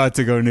doing. You're about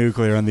to go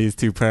nuclear on these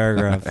two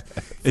paragraphs.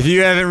 If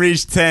you haven't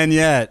reached 10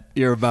 yet,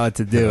 you're about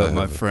to do it,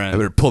 my I friend.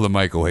 better pull the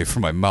mic away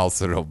from my mouth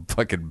so it'll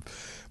fucking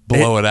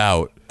blow it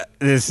out.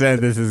 This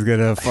sentence is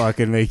going to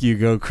fucking make you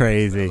go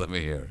crazy. Let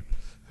me hear.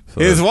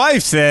 His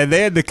wife said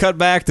they had to cut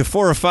back to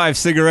 4 or 5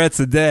 cigarettes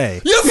a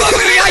day. You fucking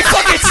guy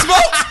fucking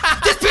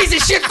smokes? This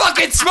piece of shit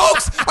fucking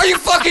smokes? Are you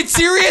fucking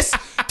serious?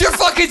 They're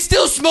fucking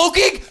still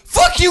smoking?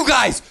 Fuck you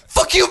guys.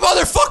 Fuck you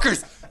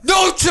motherfuckers.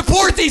 No,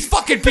 support these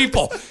fucking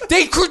people.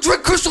 They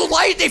drink Crystal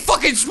Light. They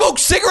fucking smoke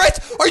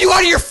cigarettes. Are you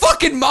out of your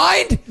fucking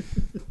mind?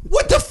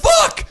 What the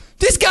fuck?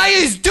 This guy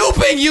is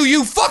duping you,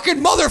 you fucking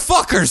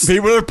motherfuckers.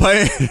 People are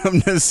paying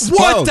him to smoke.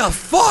 What the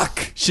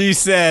fuck? She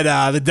said,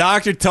 the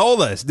doctor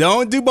told us,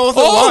 don't do both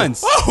at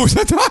once. Oh, is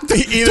that the doctor?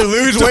 Either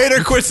lose weight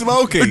or quit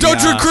smoking. Don't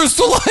drink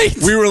Crystal Light.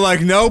 We were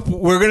like, nope,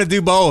 we're going to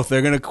do both.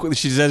 They're going to.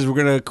 She says we're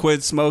going to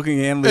quit smoking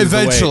and lose the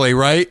weight. Eventually,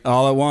 right?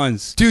 All at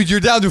once. Dude,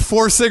 you're down to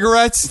 4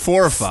 cigarettes?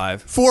 4 or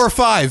 5. 4 or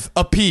 5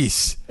 a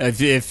piece.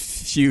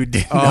 If you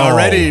didn't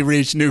already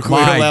reach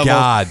nuclear My level.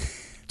 God.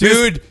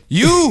 Dude,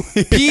 you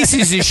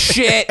pieces of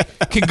shit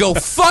can go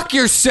fuck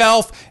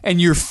yourself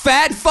and your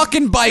fat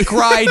fucking bike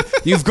ride.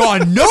 You've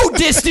gone no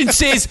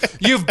distances.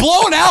 You've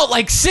blown out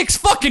like 6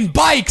 fucking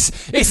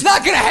bikes. It's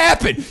not going to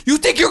happen. You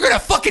think you're going to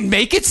fucking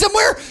make it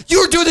somewhere?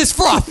 You were doing this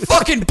for a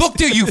fucking book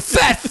deal, you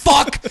fat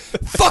fuck.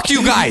 Fuck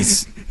you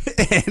guys.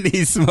 And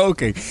he's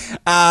smoking.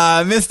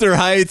 Mr.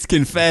 Heights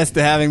confessed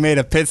to having made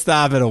a pit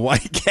stop at a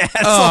White Castle.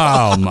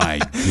 Oh, my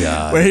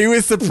God. Where he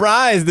was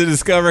surprised to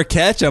discover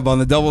ketchup on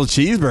the double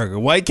cheeseburger.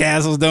 White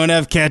Castles don't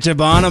have ketchup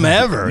on them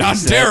ever. Not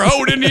Terre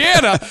Haute,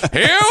 Indiana.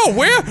 Hell,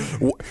 where?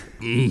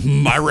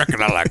 I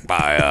reckon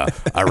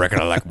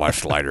I like my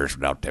sliders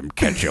without them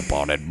ketchup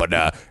on it. But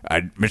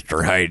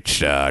Mr. Heights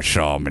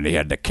saw him and he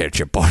had the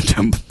ketchup on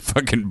them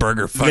fucking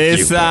burger. Fuck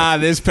This you.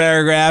 this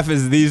paragraph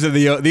is these are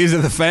the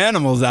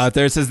fanimals out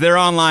there. It says their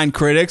online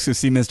critics who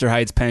see Mr.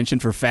 Heights'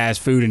 penchant for fast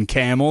food and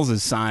camels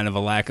as sign of a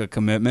lack of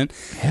commitment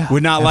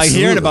would not like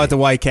hearing about the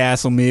White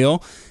Castle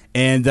meal,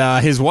 and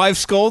his wife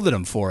scolded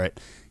him for it.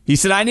 He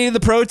said, I needed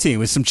the protein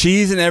with some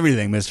cheese and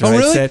everything, Mr. Heights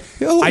really? said.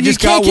 Oh, I you just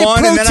can't got get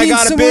one, and then I protein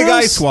got a somewhere big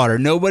else? ice water.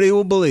 Nobody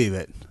will believe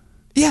it.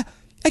 Yeah,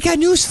 I got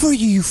news for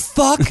you, you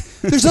fuck.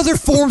 There's other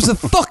forms of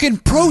fucking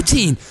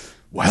protein.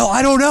 Well,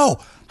 I don't know.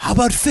 How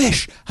about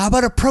fish? How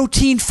about a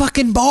protein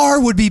fucking bar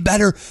would be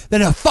better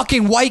than a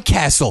fucking White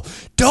Castle?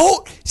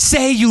 Don't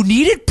say you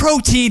needed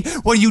protein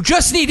when you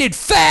just needed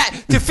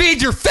fat to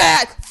feed your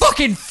fat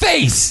fucking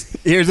face.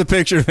 Here's a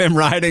picture of him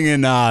riding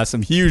in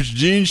some huge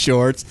jean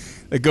shorts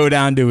that go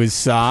down to his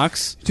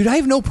socks. Dude, I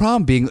have no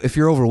problem being, if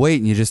you're overweight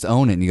and you just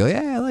own it and you go,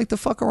 yeah, I like to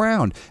fuck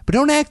around. But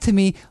don't act to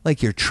me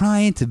like you're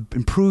trying to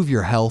improve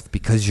your health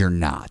because you're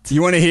not.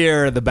 You want to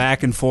hear the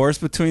back and forth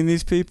between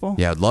these people?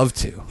 Yeah, I'd love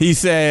to. He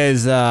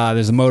says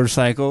there's a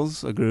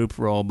motorcycles, a group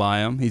roll by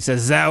him. He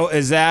says,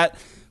 is that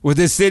what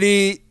this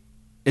city,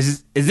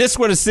 is this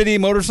what a city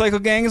motorcycle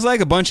gang is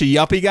like? A bunch of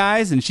yuppie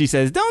guys? And she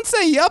says, don't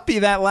say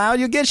yuppie that loud.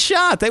 You'll get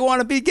shot. They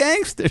want to be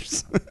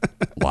gangsters.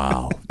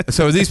 Wow.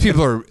 So these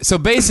people are, so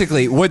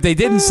basically what they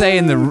didn't say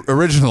in the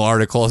original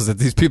article is that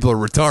these people are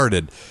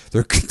retarded.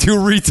 They're 2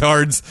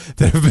 retards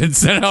that have been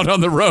sent out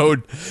on the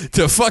road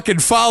to fucking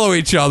follow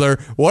each other,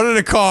 one in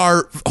a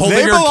car holding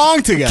They her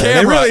belong together.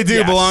 camera. They really do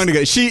Yes. belong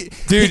together.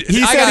 Dude,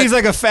 he I said got- he's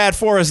like a fat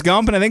Forrest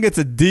Gump, and I think it's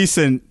a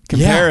decent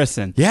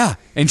comparison. Yeah.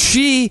 And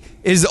she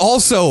is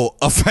also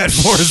a fat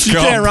Forrest She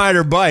Gump. can't ride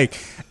her bike.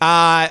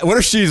 What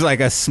if she's like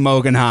a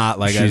smoking hot,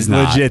 like She's a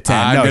not. legit 10?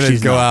 I'm No, going to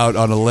she's go not. out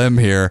on a limb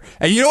here.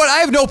 And you know what? I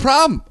have no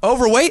problem.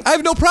 Overweight, I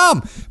have no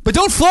problem. But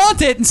don't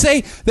flaunt it and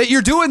say that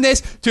you're doing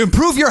this to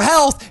improve your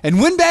health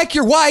and win back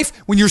your wife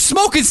when you're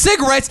smoking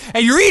cigarettes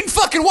and you're eating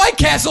fucking White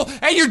Castle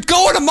and you're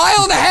going 1.5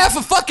 miles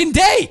a fucking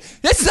day.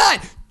 That's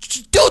not...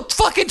 Don't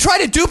fucking try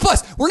to dupe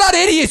us. We're not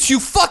idiots, you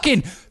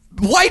fucking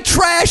white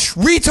trash,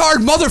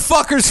 retard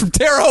motherfuckers from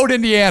Terre Haute,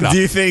 Indiana. Do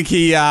you think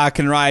he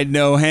can ride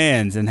no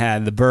hands and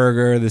had the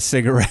burger, the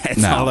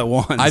cigarettes all at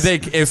once? I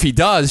think if he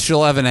does,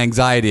 she'll have an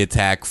anxiety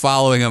attack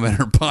following him in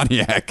her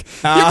Pontiac.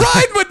 You're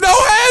riding with no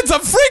hands.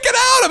 I'm freaking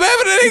out. I'm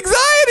having an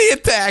anxiety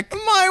attack.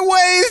 My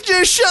waves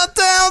just shut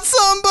down.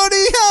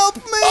 Somebody help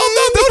me.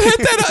 Oh, no, don't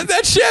hit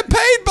that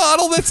champagne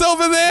bottle that's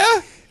over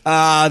there.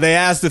 They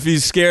asked if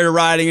he's scared of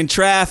riding in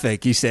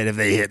traffic. He said, if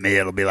they hit me,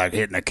 it'll be like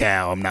hitting a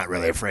cow. I'm not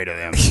really afraid of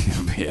them.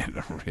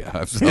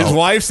 His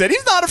wife said,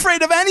 he's not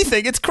afraid of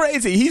anything. It's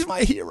crazy. He's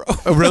my hero.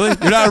 Oh, really?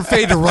 You're not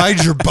afraid to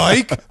ride your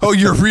bike? Oh,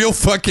 you're real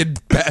fucking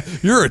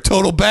you're a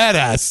total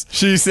badass.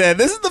 She said,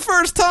 this is the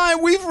first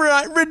time we've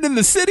ridden in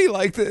the city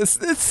like this.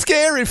 It's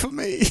scary for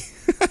me.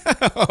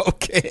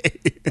 Okay.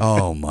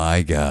 Oh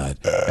my God!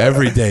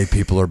 Every day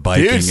people are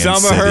biking. Dude,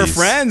 some in of her cities.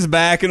 friends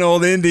back in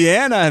old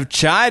Indiana have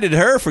chided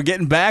her for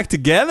getting back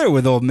together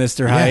with old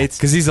Mr. Heights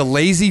because he's a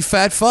lazy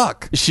fat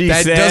fuck. She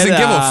that said, doesn't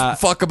give a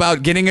fuck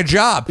about getting a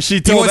job. She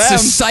he told wants them,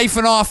 to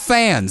siphon off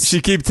fans. I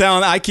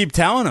keep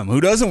telling them,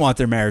 who doesn't want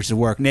their marriage to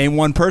work? Name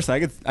one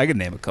person. I could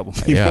name a couple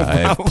people. Yeah, I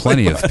have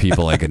plenty of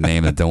people I could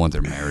name that don't want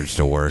their marriage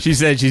to work. She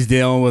said she's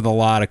dealing with a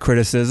lot of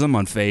criticism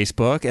on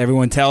Facebook.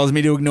 Everyone tells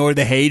me to ignore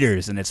the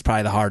haters, and it's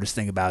probably the hardest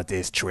thing about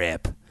this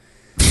trip.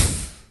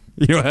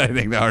 You know what I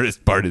think the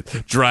hardest part is?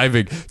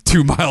 Driving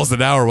 2 miles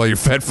an hour while your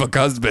fat fuck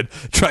husband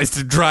tries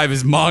to drive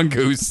his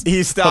mongoose.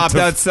 He stopped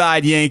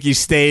outside Yankee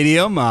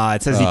Stadium.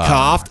 It says he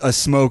coughed, a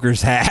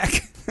smoker's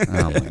hack.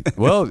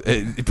 Well,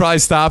 he probably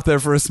stopped there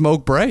for a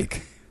smoke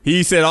break.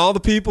 He said, all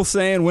the people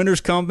saying winter's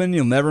coming,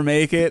 you'll never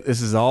make it.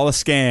 This is all a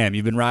scam.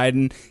 You've been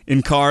riding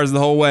in cars the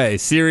whole way.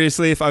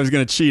 Seriously, if I was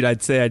going to cheat,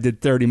 I'd say I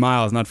did 30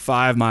 miles, not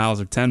 5 miles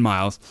or 10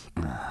 miles.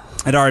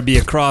 I'd already be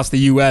across the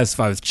U.S.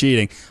 if I was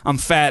cheating. I'm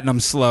fat and I'm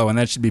slow, and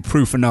that should be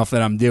proof enough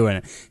that I'm doing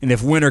it. And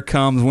if winter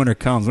comes, winter's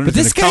going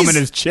to come in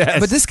his chest.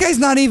 But this guy's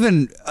not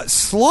even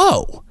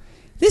slow.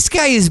 This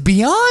guy is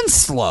beyond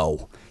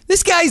slow.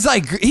 This guy's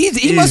like,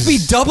 he must be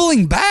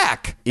doubling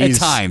back at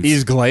times.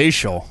 He's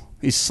glacial.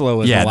 He's slow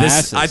as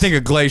molasses. I think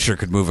a glacier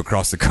could move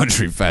across the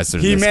country faster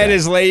than He this met guy.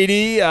 his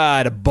lady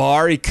at a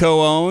bar he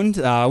co-owned.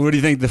 What do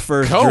you think the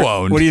first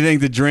co-owned? What do you think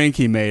the drink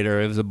he made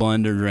her? It was a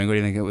blender drink. What do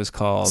you think it was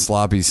called?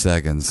 Sloppy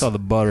seconds. It's called the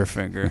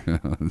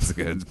Butterfinger. It's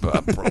good. It's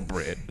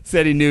appropriate.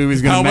 Said he knew he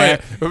was going to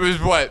marry. It was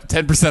what?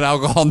 10%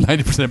 alcohol,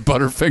 90%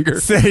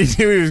 Butterfinger. Said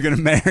he knew he was going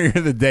to marry her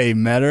the day he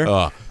met her.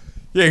 Yeah,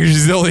 because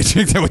she's the only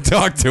chick that would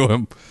talk to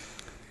him.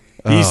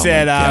 He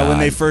said when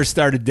they first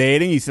started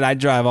dating, he said, I'd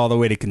drive all the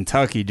way to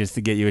Kentucky just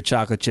to get you a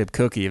chocolate chip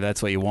cookie if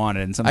that's what you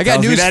wanted. And I got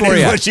news for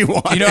you. What you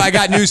wanted. You know, I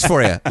got news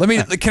for you.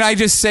 Can I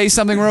just say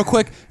something real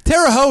quick?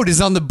 Terre Haute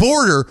is on the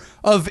border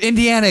of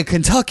Indiana and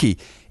Kentucky.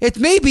 It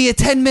may be a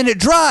 10-minute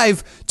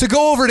drive to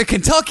go over to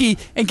Kentucky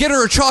and get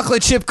her a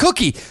chocolate chip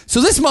cookie.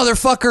 So this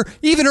motherfucker,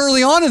 even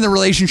early on in the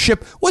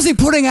relationship, wasn't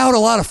putting out a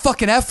lot of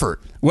fucking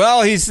effort.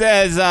 Well, he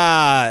says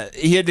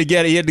he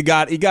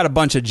got a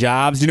bunch of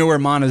jobs. You know where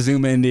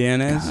Montezuma,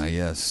 Indiana is?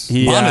 Yes.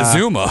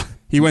 Montezuma.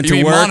 He went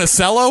to work.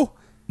 Monticello?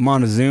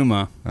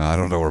 Montezuma. I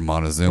don't know where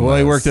Montezuma Well,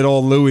 he is. worked at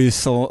old Louis'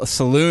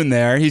 saloon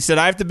there. He said,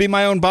 I have to be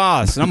my own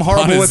boss, and I'm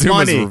horrible with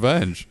Montezuma's money.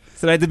 revenge. He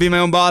said, I have to be my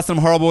own boss, and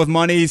I'm horrible with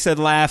money. He said,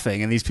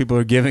 laughing, and these people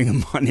are giving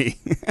him money.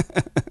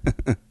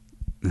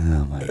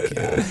 Oh, my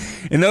God.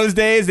 In those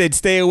days, they'd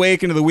stay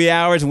awake into the wee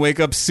hours and wake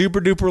up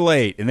super duper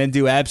late and then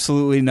do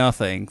absolutely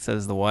nothing,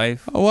 says the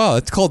wife. Oh, well,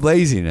 it's called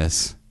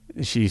laziness.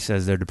 She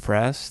says they're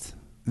depressed.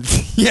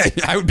 Yeah,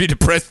 I would be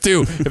depressed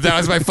too if that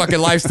was my fucking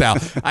lifestyle.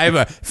 I have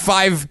a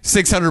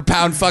 500-600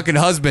 pound fucking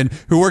husband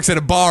who works at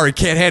a bar and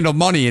can't handle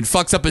money and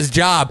fucks up his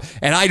job,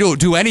 and I don't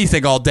do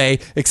anything all day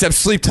except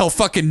sleep till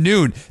fucking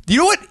noon. Do you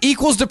know what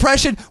equals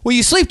depression? Well,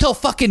 you sleep till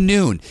fucking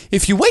noon.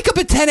 If you wake up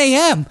at 10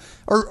 a.m.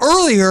 or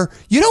earlier,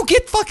 you don't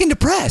get fucking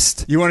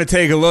depressed. You want to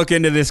take a look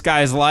into this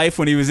guy's life?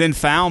 When he was in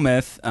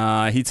Falmouth,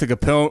 he took a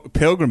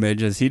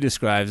pilgrimage, as he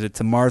describes it,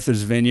 to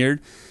Martha's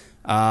Vineyard.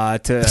 You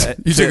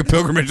took a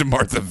pilgrimage to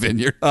Martha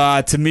Vineyard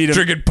to meet a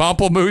drinking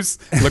pamplemousse,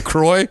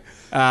 LaCroix.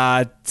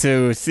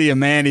 To see a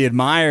man he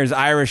admires,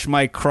 Irish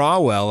Mike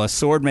Crawwell, a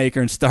sword maker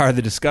and star of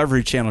the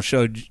Discovery Channel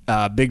show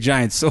Big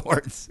Giant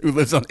Swords, who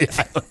lives on the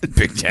island.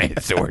 Big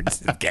Giant Swords.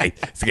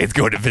 This guy's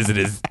going to visit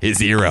his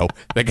hero,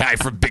 the guy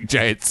from Big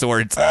Giant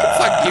Swords.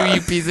 Fuck you,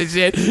 you piece of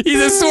shit. He's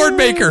a sword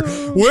maker.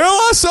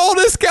 Well, I saw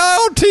this guy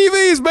on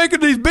TV. He's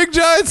making these big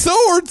giant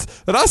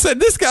swords, and I said,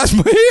 this guy's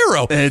my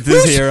hero. It's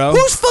his hero.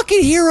 Whose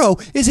fucking hero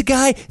is a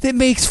guy that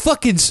makes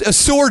fucking a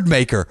sword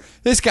maker?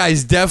 This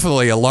guy's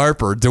definitely a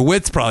LARPer.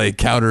 DeWitt's probably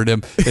encountered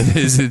him in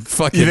his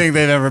fucking... You think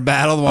they've ever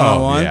battled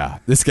one-on-one? Oh, yeah.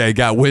 This guy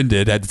got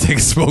winded, had to take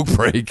a smoke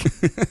break.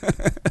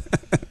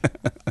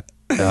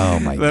 Oh,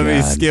 my God. Let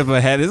me skip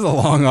ahead. This is a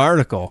long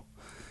article.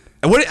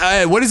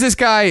 What is this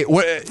guy?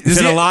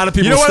 A lot of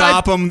people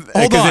stop him.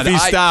 Hold on. If he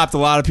stopped, a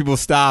lot of people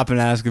stop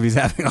and ask if he's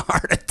having a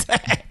heart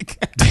attack.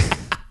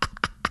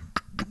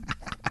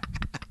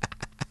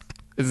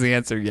 Is the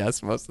answer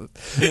yes? Most of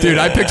dude,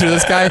 I picture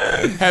this guy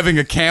having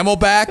a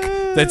Camelback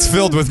that's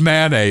filled with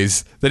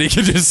mayonnaise that he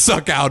can just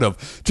suck out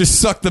of. Just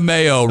suck the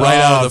mayo right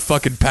out of the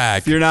fucking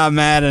pack. If you're not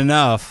mad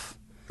enough.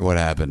 What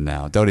happened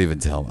now? Don't even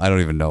tell me. I don't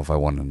even know if I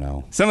want to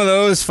know. Some of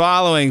those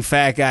following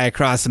Fat Guy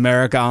Across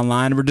America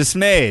online were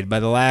dismayed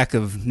by the lack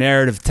of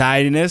narrative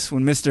tidiness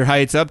when Mr.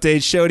 Heights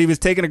updates showed he was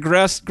taking a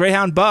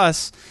Greyhound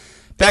bus.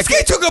 This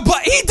guy took a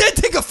bus. He did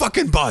take a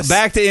fucking bus.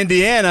 Back to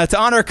Indiana to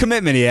honor a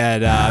commitment he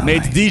had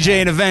made to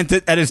DJ an event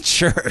at his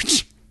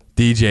church.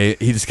 DJ,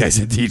 this guy's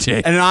a DJ.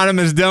 An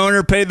anonymous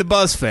donor paid the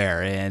bus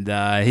fare, and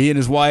he and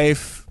his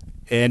wife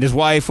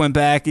went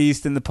back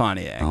east in the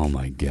Pontiac. Oh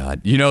my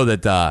God! You know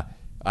that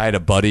I had a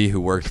buddy who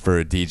worked for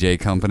a DJ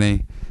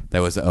company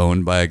that was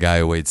owned by a guy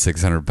who weighed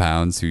 600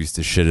 pounds who used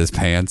to shit his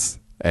pants,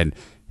 and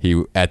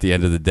he, at the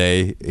end of the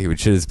day, he would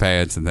shit his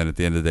pants, and then at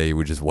the end of the day, he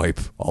would just wipe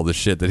all the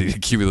shit that he'd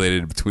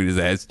accumulated between his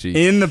ass cheeks.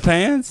 In the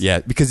pants? Yeah,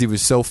 because he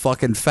was so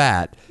fucking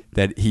fat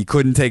that he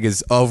couldn't take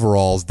his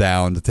overalls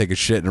down to take a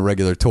shit in a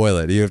regular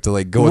toilet. You have to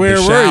like go in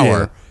the shower.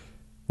 Were you?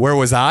 Where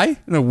was I?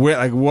 No,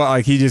 like what?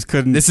 Like he just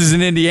couldn't. This is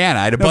in Indiana.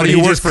 I had a buddy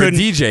who worked for a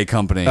DJ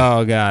company.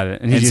 Oh, got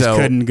it. And he just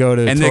couldn't go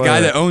to the And toilet. the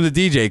guy that owned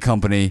the DJ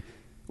company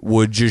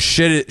would just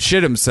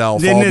shit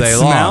himself Didn't all it day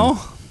smell? long.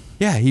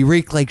 Yeah, he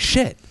reeked like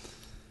shit.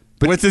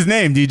 But what's his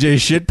name? DJ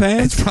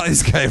Shitpants? It's probably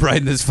this guy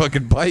riding this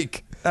fucking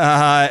bike.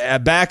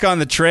 Back on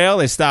the trail,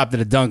 they stopped at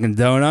a Dunkin'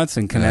 Donuts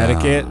in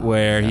Connecticut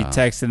where he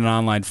texted an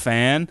online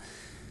fan.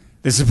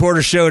 The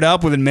supporter showed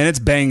up within minutes,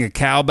 banging a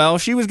cowbell.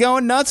 She was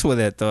going nuts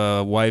with it.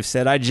 The wife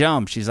said, I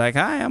jumped. She's like,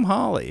 hi, I'm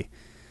Holly.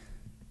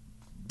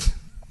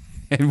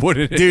 And what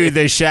did Dude,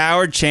 they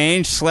showered,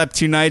 changed, slept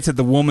 2 nights at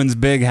the woman's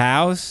big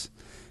house.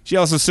 She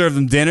also served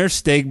them dinner,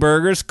 steak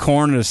burgers,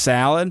 corn, and a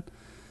salad.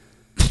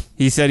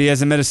 He said he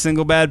hasn't met a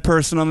single bad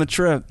person on the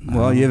trip.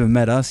 Well, you haven't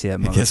met us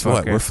yet, motherfucker. Guess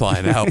what? We're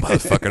flying out,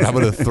 motherfucker. I'm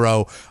going to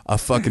throw a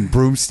fucking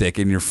broomstick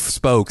in your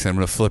spokes. I'm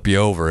going to flip you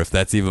over if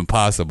that's even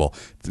possible.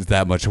 It's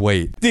that much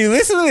weight. Dude,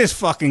 listen to this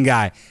fucking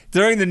guy.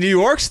 During the New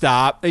York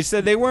stop, they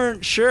said they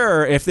weren't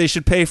sure if they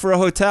should pay for a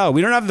hotel.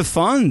 We don't have the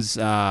funds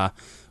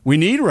we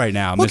need right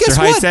now. Well, Mr.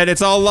 Height said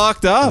it's all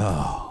locked up.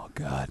 Oh,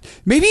 God.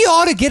 Maybe you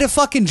ought to get a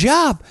fucking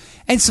job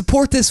and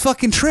support this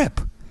fucking trip.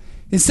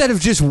 Instead of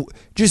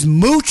just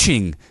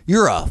mooching.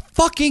 You're a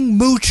fucking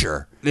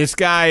moocher. This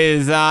guy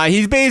is,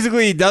 he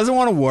basically doesn't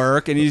want to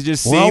work, and he's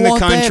just seeing the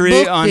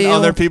country on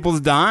other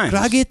people's dimes. Could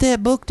I get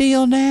that book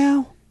deal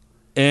now?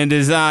 And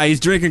he's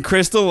drinking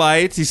Crystal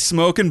Lights, he's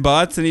smoking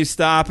butts, and he's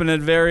stopping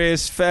at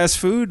various fast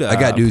food I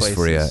got news places.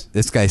 for you.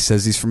 This guy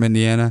says he's from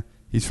Indiana.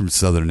 He's from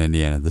southern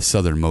Indiana, the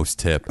southernmost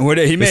tip.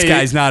 This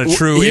guy's not a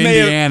true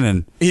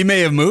Indianan. He may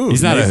have moved.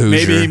 He's not a Hoosier.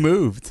 Maybe he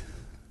moved.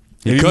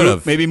 He could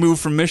have. Maybe moved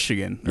from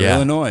Michigan or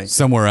Illinois.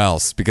 Somewhere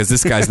else, because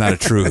this guy's not a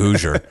true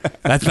Hoosier.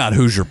 That's not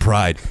Hoosier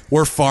pride.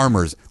 We're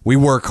farmers. We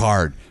work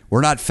hard. We're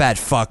not fat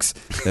fucks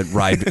that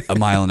ride a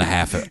mile and a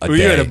half a day.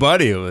 You had a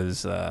buddy who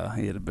was, he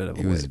had a bit of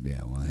a weight.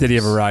 Did he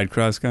ever ride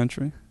cross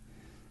country?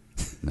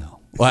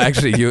 No. Well,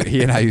 actually,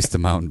 he and I used to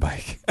mountain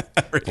bike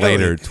Really?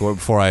 later,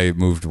 before I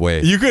moved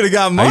weight. You could have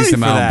got money I used to for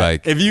mountain that.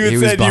 bike. If you He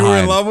had was said you were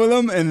in behind. love with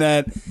him and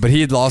that But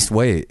he had lost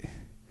weight. He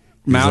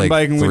was mountain like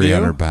biking with you?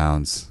 300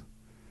 pounds.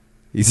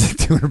 He's like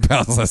 200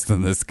 pounds less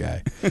than this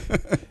guy.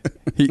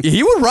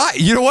 he would ride.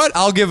 You know what?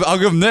 I'll give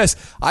him this.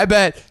 I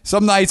bet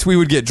some nights we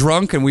would get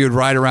drunk and we would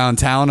ride around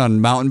town on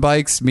mountain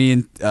bikes, me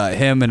and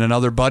him and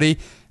another buddy.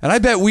 And I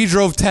bet we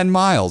drove 10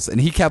 miles and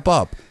he kept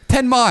up.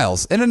 10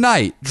 miles in a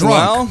night, drunk.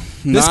 Well,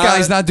 this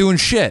guy's not doing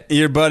shit.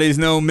 Your buddy's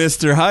no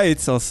Mr.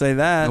 Heights, I'll say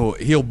that. Oh,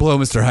 he'll blow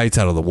Mr. Heights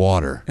out of the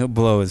water. He'll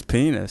blow his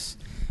penis.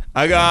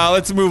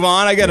 Let's move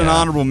on. I got an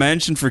honorable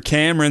mention for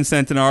Cameron.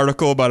 Sent an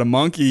article about a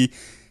monkey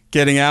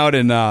getting out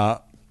in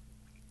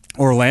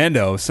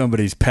Orlando,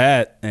 somebody's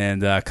pet,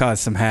 and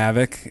caused some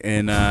havoc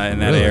in that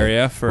Really?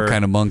 area. What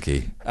kind of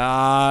monkey?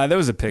 There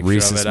was a picture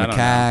Rhesus of it. I don't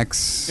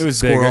macaques, know. It was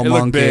squirrel bigger. It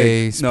looked monkey,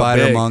 big. No,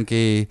 spider big.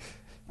 monkey,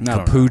 I don't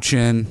know.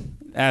 capuchin.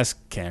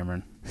 Ask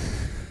Cameron.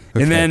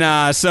 Okay. And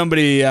then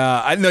somebody,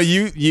 I know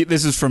you.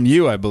 This is from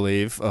you, I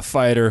believe. A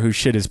fighter who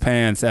shit his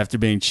pants after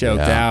being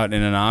choked out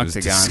in an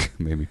octagon.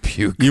 Made me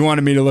puke. You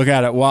wanted me to look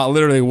at it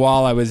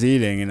while I was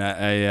eating, and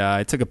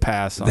I took a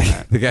pass on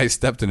that. The guy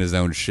stepped in his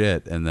own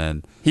shit, and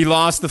then He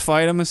lost the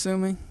fight, I'm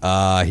assuming.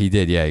 he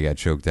did. Yeah, he got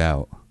choked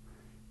out.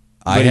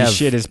 But he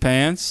shit his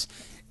pants.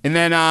 And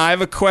then I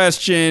have a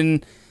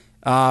question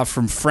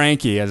from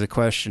Frankie. Has a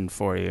question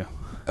for you.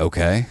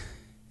 Okay.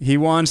 He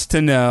wants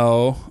to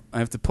know. I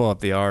have to pull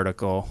up the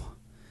article.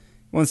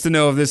 He wants to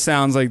know if this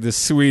sounds like the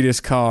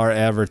sweetest car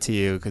ever to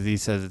you, because he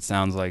says it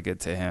sounds like it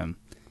to him.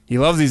 He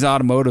loves these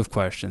automotive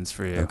questions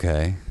for you.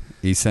 Okay.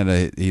 He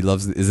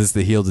loves. Is this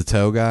the heel to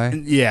toe guy?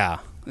 Yeah.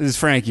 This is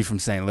Frankie from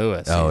St.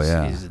 Louis. Oh,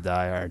 yeah. He's a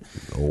diehard.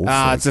 Old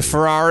It's a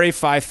Ferrari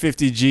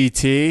 550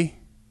 GT.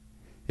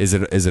 Is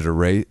it a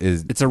race?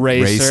 It's a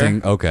racer.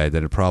 Racing? Okay,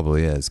 then it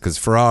probably is, because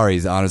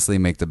Ferraris honestly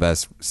make the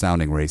best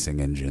sounding racing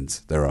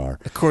engines there are.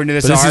 According to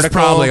this But article, this has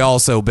probably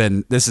also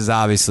been. This has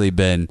obviously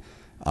been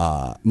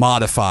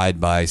modified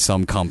by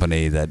some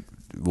company that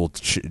will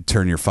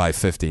turn your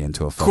 550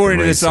 into a fucking According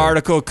to this racer.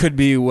 article, it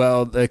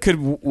could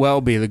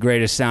well be the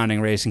greatest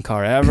sounding racing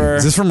car ever.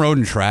 Is this from Road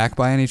and Track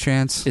by any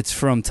chance? It's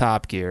from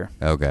Top Gear.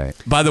 Okay.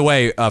 By the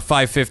way,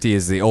 550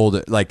 is the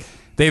old, like,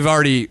 they've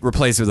already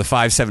replaced it with the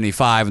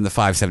 575, and the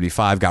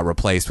 575 got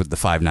replaced with the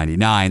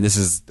 599. This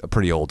is a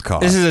pretty old car.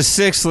 This is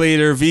a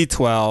 6-liter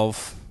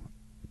V12.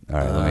 All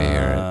right, let me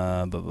hear it.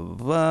 Blah, blah, blah,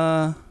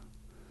 blah.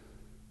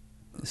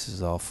 This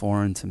is all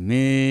foreign to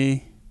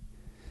me.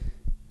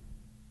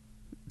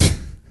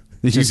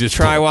 Just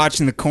try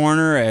watching the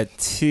corner at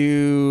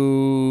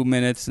 2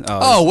 minutes.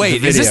 Oh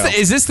wait, is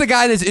this the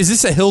guy is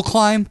this a hill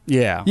climb?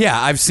 Yeah. Yeah,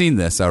 I've seen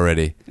this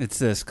already. It's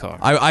this car.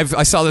 I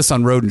saw this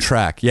on Road and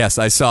Track. Yes,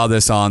 I saw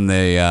this on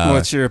the.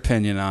 What's your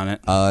opinion on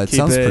it? It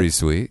sounds pretty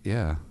sweet.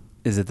 Yeah.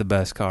 Is it the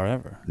best car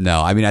ever?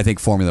 No, I mean I think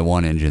Formula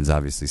One engines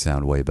obviously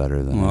sound way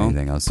better than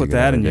anything else. Put you could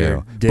that ever in do.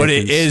 your dick But it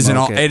and is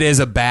smoke it is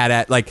a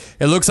bad like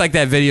it looks like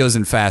that video's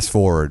in Fast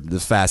Forward. The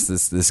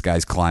fastest this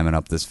guy's climbing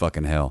up this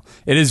fucking hill.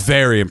 It is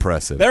very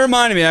impressive. That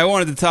reminded me. I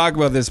wanted to talk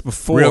about this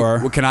before.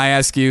 Well, can I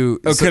ask you?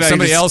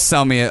 Somebody else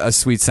sell me a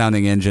sweet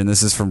sounding engine.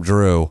 This is from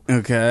Drew.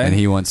 Okay. And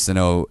he wants to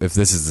know if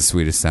this is the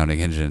sweetest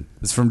sounding engine.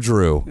 It's from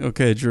Drew.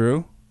 Okay,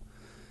 Drew.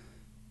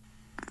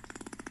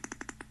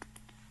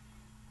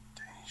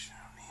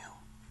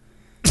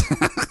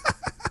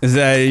 Is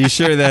that? Are you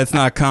sure that's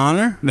not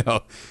Connor?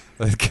 No,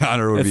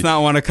 Connor would It's be.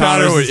 not one of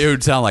Connor's. It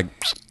would sound like.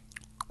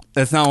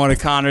 That's not one of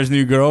Connor's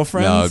new No,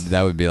 girlfriends.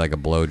 that would be like a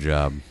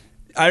blowjob.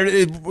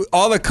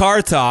 All the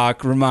car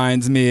talk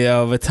reminds me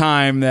of a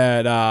time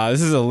that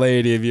this is a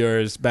lady of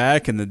yours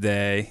back in the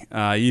day.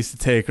 You used to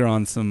take her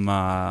on some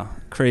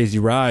crazy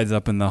rides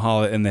up in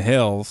the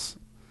hills.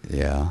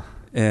 Yeah.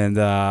 And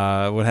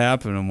what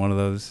happened on one of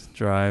those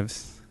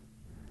drives?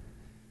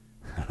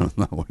 I don't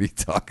know what are you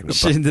talking about.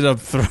 She ended up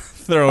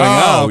throwing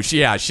Oh, up.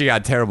 she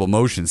got terrible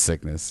motion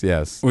sickness.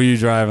 Yes. Were you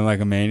driving like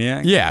a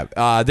maniac? Yeah.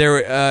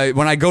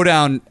 When I go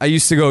down, I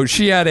used to go.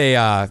 She had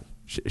a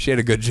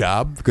good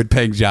job, good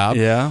paying job.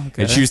 Yeah.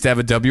 Okay. And she used to have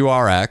a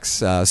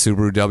WRX,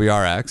 Subaru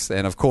WRX,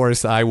 and of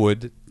course I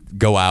would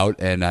go out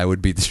and I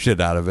would beat the shit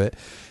out of it.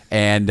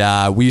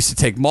 And we used to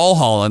take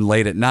Mulholland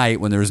late at night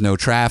when there was no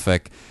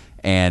traffic.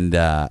 And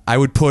I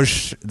would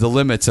push the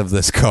limits of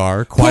this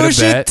car quite a bit.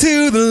 Push it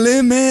to the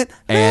limit.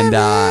 And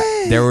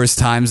there was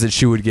times that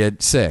she would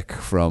get sick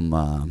from...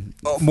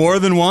 more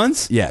than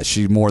once? Yeah,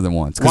 she more than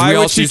once. 'Cause Why we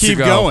would also she used to keep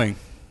go, going?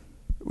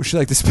 She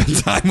liked to spend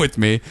time with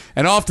me.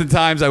 And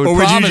oftentimes I would Or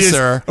would promise you just,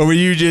 her... Or would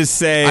you just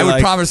say... I would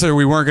like, promise her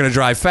we weren't going to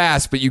drive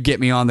fast, but you get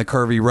me on the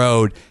curvy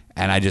road,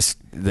 and I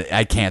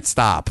can't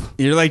stop.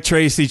 You're like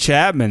Tracy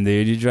Chapman,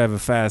 dude. You drive a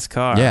fast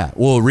car. Yeah.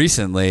 Well,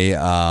 recently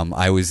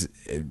I was...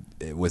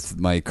 with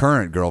my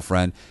current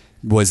girlfriend,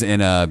 was in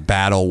a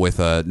battle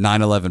with a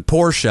 911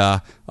 Porsche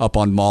up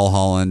on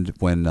Mulholland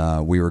when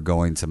we were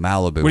going to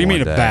Malibu. What do you mean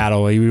one a day.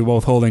 battle? Are you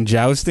both holding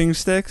jousting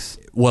sticks?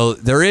 Well,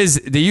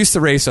 they used to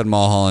race on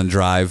Mulholland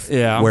Drive,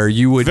 Yeah. where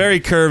you would Very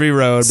curvy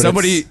road.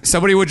 But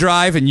somebody would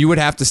drive and you would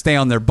have to stay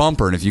on their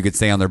bumper, and if you could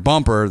stay on their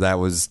bumper, that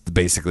was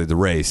basically the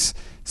race.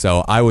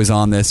 So I was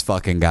on this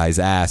fucking guy's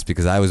ass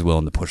because I was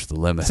willing to push the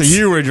limits. So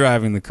you were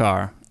driving the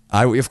car.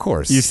 Of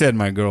course. You said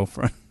my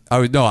girlfriend. I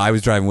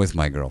was driving with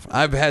my girlfriend.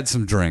 I've had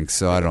some drinks,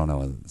 so I don't know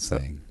what I'm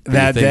saying.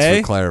 That Thanks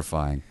day? for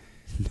clarifying.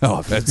 No,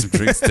 I've had some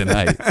drinks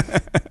tonight.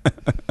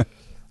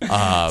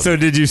 So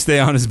did you stay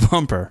on his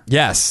bumper?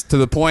 Yes, to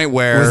the point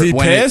where Was he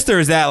when pissed, or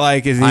is that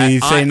like, is he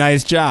say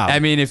nice job? I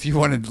mean, if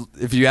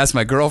you ask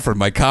my girlfriend,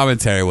 my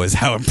commentary was,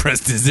 how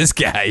impressed is this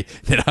guy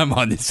that I'm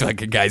on this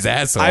fucking guy's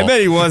asshole? I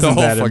bet he wasn't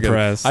The whole that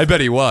impressed. I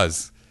bet he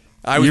was.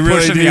 I was You really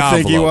pushing do the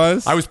think he envelope.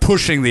 was? I was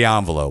pushing the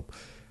envelope.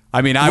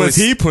 I mean, was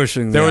he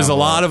pushing? There was a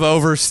lot of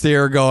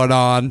oversteer going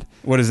on.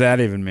 What does that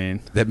even mean?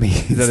 That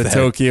means Is that a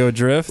Tokyo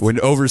drift? When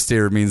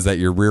oversteer means that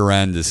your rear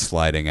end is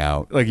sliding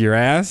out. Like your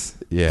ass?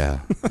 Yeah,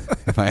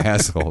 my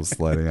asshole's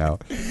sliding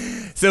out.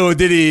 So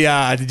did he?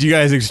 Did you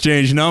guys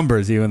exchange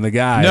numbers? You and the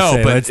guy? No,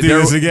 Say, but let's do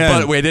this again.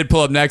 But we did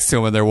pull up next to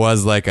him, and there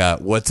was like a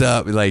 "What's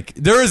up?" Like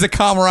there is a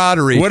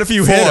camaraderie. What if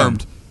you hit him?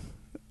 formed.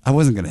 I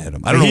wasn't gonna hit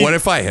him. I don't know. What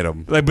if I hit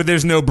him? Like, but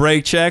there's no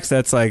brake checks.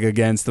 That's like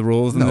against the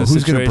rules. In No, this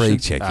who's gonna situation.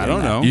 brake check you? I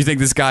don't know. You think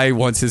this guy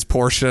wants his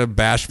Porsche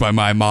bashed by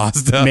my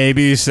Mazda?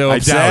 Maybe he's so I doubt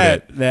upset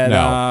it. that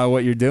No.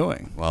 what you're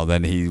doing. Well,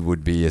 then he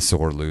would be a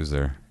sore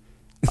loser.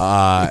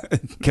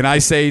 Can I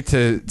say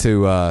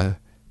to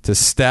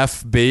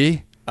Steph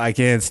B? I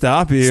can't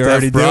stop you. You're Steph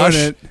already Brush,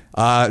 doing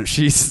it.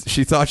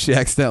 She thought she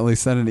accidentally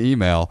sent an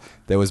email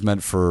that was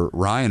meant for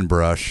Ryan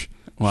Brush.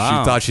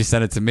 Wow. She thought she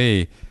sent it to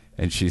me,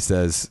 and she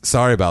says,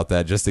 "Sorry about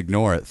that. Just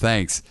ignore it.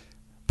 Thanks."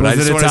 But Was I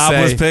just it a want to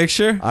topless say,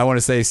 picture? I want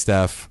to say,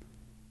 Steph,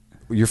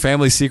 your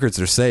family secrets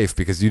are safe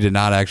because you did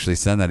not actually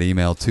send that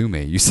email to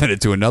me. You sent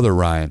it to another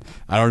Ryan.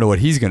 I don't know what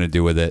he's going to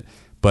do with it,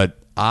 but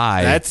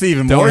That's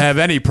even don't more- have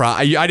any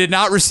problem. I did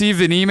not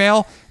receive an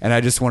email, and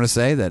I just want to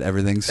say that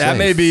everything's That safe.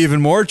 may be even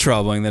more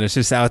troubling that it's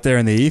just out there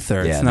in the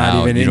ether. Yeah, It's not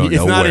now even. you don't It's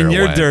know not in where it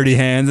your went. dirty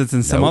hands. It's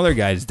in some Nope. other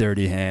guy's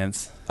dirty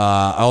hands.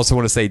 I also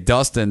want to say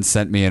Dustin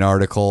sent me an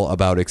article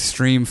about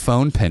extreme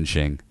phone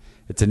pinching.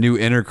 It's a new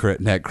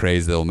internet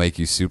craze that will make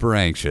you super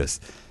anxious.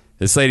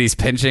 This lady's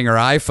pinching her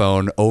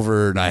iPhone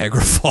over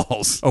Niagara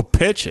Falls. Oh,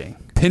 pitching.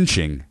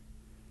 Pinching.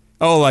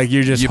 Oh, like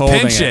you're just You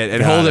holding pinch it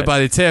and Got hold it by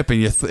the tip,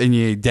 and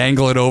you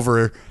dangle it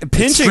over.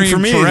 Pinching extreme for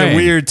me terrain. is a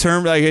weird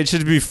term. Like it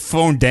should be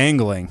phone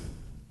dangling.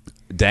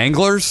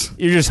 Danglers?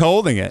 You're just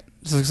holding it.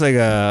 This looks like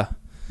a.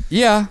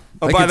 Yeah.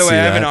 Oh, by the way,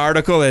 I have an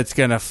article that's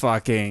gonna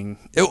fucking.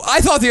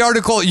 I thought the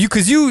article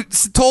because you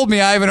told me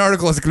I have an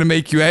article that's gonna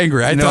make you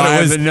angry. I thought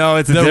it was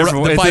it's a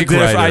different. the It's bike a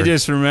rider. I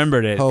just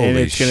remembered it, Holy and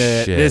it's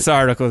gonna. shit. This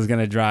article is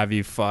gonna drive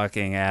you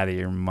fucking out of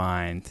your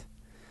mind.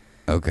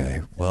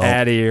 Okay, well,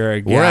 Out of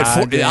your. we're at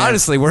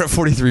goddamn- we're at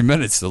 43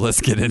 minutes, so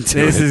let's get into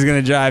This it. is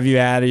gonna drive you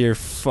out of your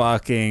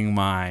fucking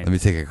mind. Let me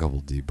take a couple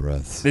deep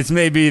breaths. This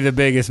may be the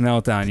biggest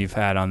meltdown you've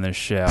had on this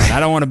show. And I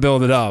don't want to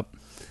build it up,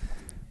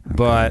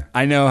 but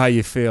I know how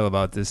you feel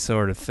about this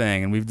sort of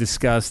thing, and we've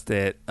discussed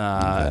it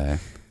Okay.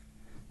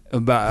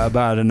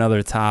 about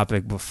another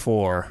topic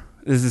before.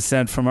 This is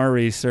sent from our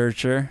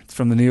researcher. It's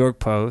from the New York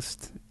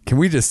Post. Can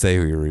we just say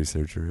who your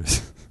researcher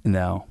is?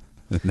 No.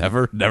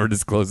 Never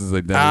discloses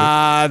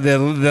identity.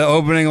 The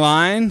opening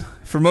line,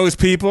 for most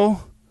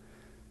people,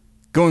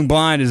 going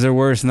blind is their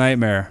worst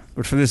nightmare.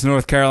 But for this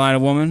North Carolina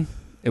woman,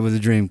 it was a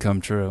dream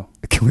come true.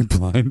 Can we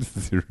blind?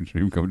 Is your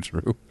dream come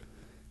true?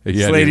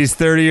 This lady's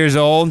 30 years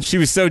old. She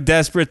was so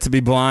desperate to be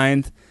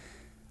blind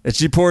that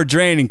she poured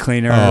draining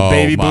cleaner on her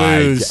baby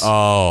blues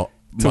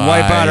to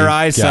wipe out her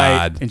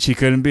eyesight, and she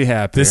couldn't be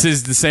happier. This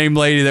is the same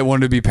lady that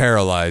wanted to be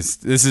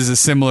paralyzed. This is a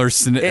similar.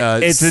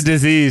 It's a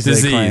disease.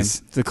 They claim.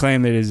 It's a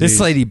claim that is. This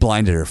lady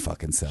blinded her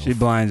fucking self. She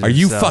blinded Are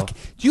you herself.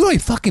 Do you know how many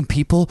fucking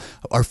people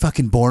are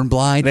fucking born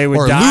blind They would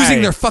or die.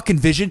 losing their fucking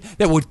vision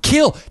that would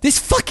kill this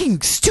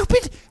fucking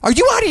stupid? Are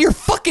you out of your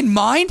fucking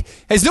mind?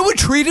 Has no one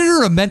treated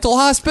her in a mental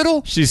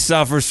hospital? She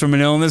suffers from an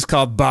illness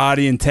called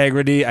body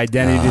integrity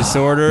identity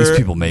disorder. These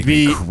people make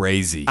me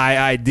crazy.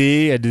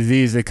 IID, a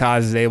disease that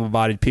causes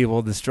able-bodied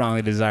people to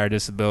strongly desire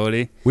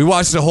disability. We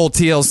watched a whole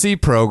TLC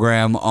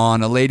program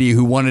on a lady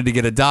who wanted to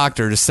get a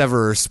doctor to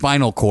sever her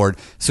spinal cord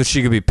so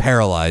she could be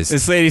paralyzed.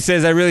 This lady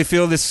says, I really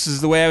feel this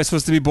is the way I was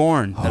supposed to be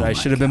born, that I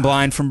should have been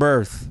blind from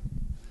birth.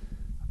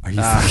 Are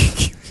you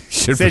fucking...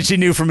 Said she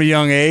knew from a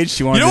young age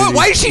she wanted You know what? to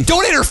Why did she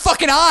donate her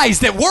fucking eyes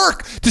that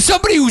work to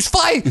somebody whose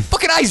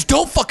fucking eyes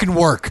don't fucking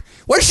work?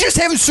 Why did she just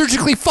have them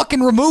surgically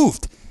fucking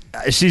removed?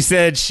 She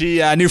said she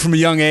knew from a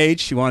young age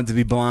she wanted to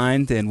be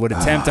blind and would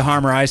attempt to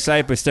harm her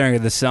eyesight by staring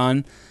at the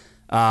sun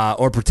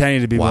or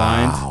pretending to be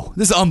blind. Wow.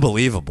 This is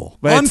unbelievable.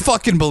 But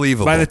Unfucking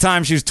believable. By the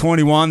time she was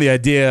 21, the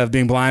idea of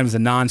being blind was a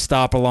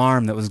non-stop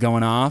alarm that was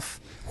going off.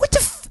 What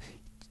the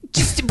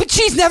but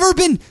she's never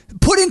been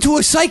put into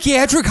a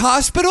psychiatric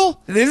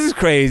hospital? This is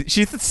crazy.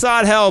 She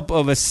sought help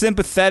of a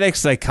sympathetic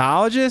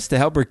psychologist to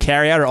help her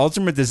carry out her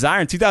ultimate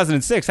desire in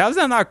 2006. How is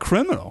that not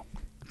criminal?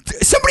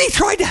 Somebody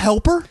tried to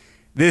help her?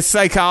 This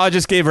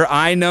psychologist gave her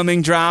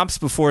eye-numbing drops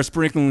before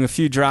sprinkling a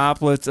few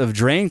droplets of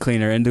drain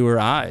cleaner into her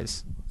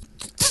eyes.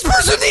 This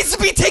person needs to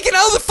be taken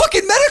out of the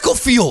fucking medical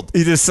field.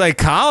 He's a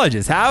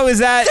psychologist. How is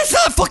that? That's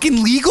not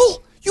fucking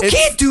legal. You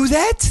can't do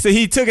that. So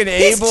he took an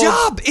His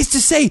job is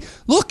to say,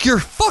 look, you're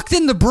fucked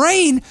in the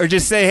brain. Or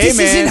just say, hey, this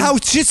man. isn't how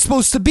shit's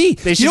supposed to be.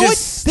 They should you know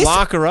just what?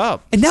 lock her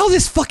up. And now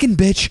this fucking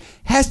bitch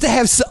has to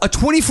have a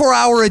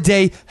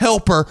 24-hour-a-day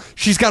helper.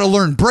 She's got to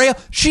learn Braille.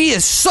 She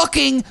is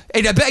sucking.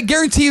 And I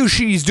guarantee you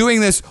she's doing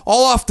this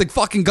all off the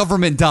fucking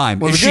government dime.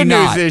 Well, is the she good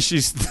not? news is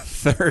she's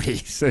 30,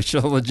 so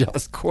she'll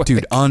adjust quick.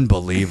 Dude,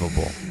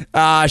 unbelievable.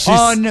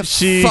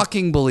 She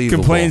fucking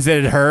believable. complains that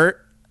it hurt.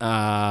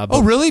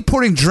 Oh, really?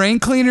 Putting drain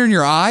cleaner in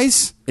your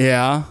eyes?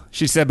 Yeah.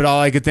 She said, but all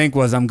I could think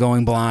was, I'm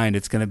going blind.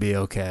 It's going to be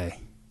okay.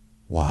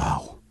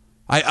 Wow.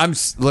 I'm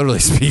literally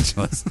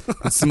speechless.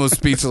 That's the most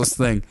speechless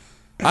thing.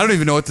 I don't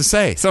even know what to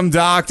say. Some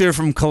doctor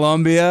from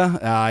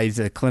Columbia, he's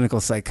a clinical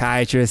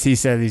psychiatrist. He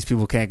said these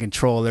people can't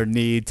control their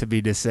need to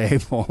be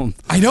disabled.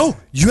 I know.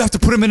 You have to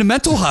put them in a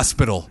mental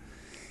hospital.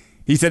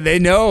 He said they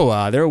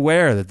know, they're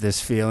aware that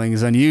this feeling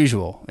is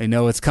unusual. They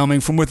know it's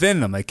coming from within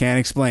them. They can't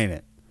explain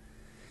it.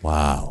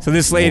 Wow. So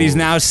this lady's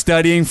now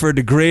studying for a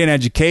degree in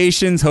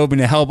education, hoping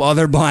to help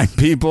other blind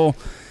people.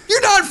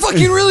 You're not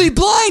fucking really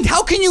blind.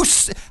 How can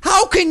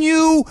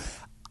you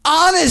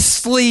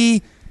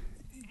honestly,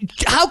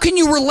 how can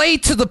you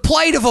relate to the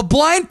plight of a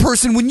blind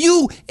person when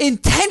you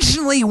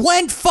intentionally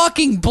went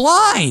fucking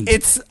blind?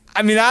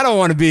 I mean, I don't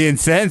want to be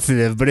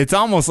insensitive, but it's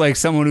almost like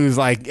someone who's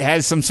like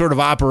has some sort of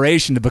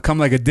operation to become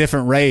like a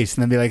different race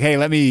and then be like, hey,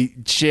 let me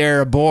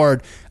share a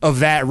board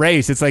of that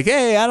race. It's like,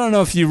 hey, I don't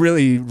know if you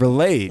really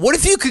relate. What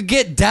if you could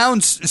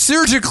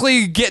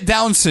surgically get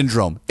Down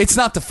syndrome? It's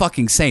not the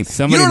fucking same.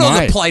 Somebody you don't know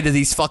might. the plight of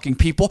these fucking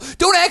people.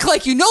 Don't act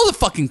like you know the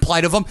fucking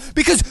plight of them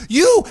because what are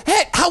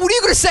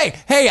you going to say?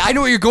 Hey, I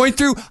know what you're going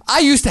through. I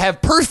used to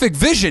have perfect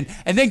vision,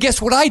 and then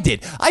guess what I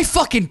did? I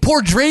fucking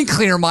poured drain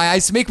cleaner in my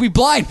eyes to make me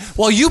blind,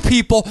 while you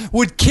people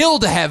would kill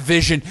to have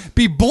vision,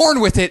 be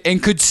born with it,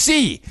 and could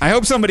see. I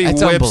hope somebody That's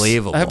whips.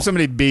 unbelievable. I hope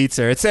somebody beats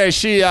her. It says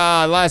she,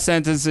 last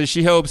sentence is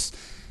she hopes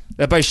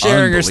That by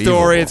sharing her story,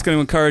 Unbelievable. it's going to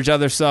encourage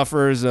other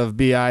sufferers of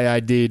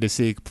BIID to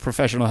seek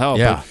professional help.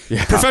 Yeah. But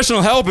Yeah.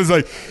 professional help is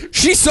like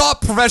She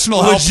sought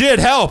professional help. legit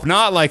help,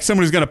 not like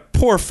someone who's going to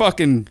pour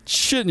fucking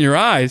shit in your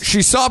eyes.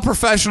 She sought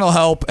professional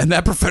help, and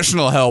that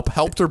professional help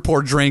helped her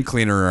pour drain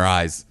cleaner in her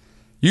eyes.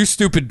 You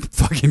stupid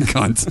fucking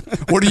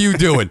cunt. What are you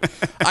doing?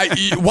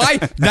 Why?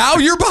 Now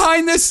you're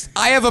behind this?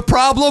 I have a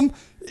problem?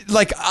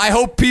 Like, I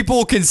hope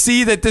people can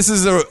see that this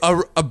is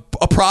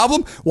a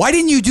problem. Why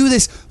didn't you do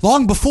this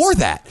long before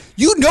that?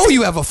 You know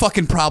you have a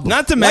fucking problem.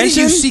 Not to Why didn't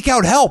you mention- seek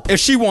out help? If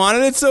she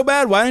wanted it so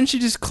bad, why didn't she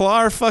just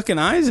claw her fucking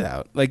eyes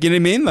out? Like, you know what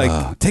I mean?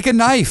 Like, Take a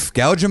knife,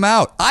 gouge them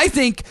out. I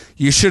think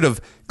you should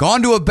have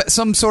gone to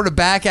some sort of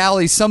back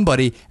alley,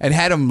 somebody, and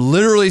had them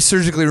literally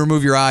surgically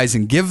remove your eyes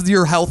and give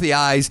your healthy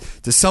eyes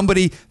to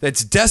somebody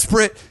that's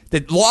desperate,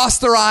 that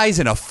lost their eyes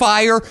in a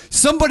fire,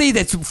 somebody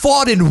that's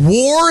fought in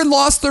war and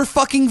lost their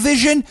fucking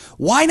vision.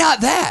 Why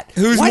not that?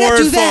 who's Why more not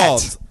do at that?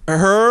 fault?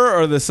 Her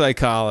or the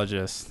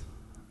psychologist?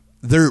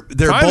 They're Probably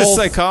the both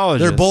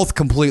psychologist. They're both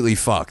completely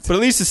fucked. But at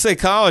least the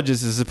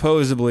psychologist is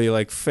supposedly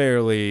like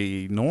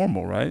fairly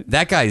normal, right?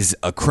 That guy's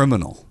a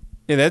criminal.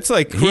 Yeah, that's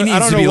like He needs I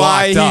don't to know be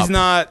why locked up. he's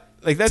not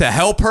like that. To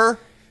help her,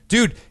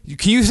 dude.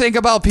 Can you think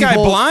about people? Guy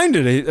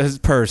blinded a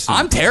person.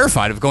 I'm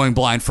terrified of going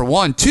blind, for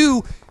one.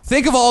 Two,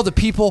 think of all the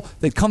people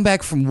that come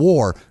back from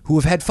war who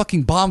have had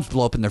fucking bombs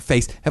blow up in their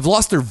face, have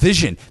lost their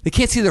vision. They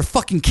can't see their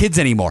fucking kids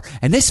anymore.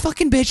 And this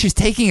fucking bitch is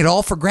taking it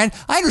all for granted.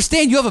 I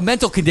understand you have a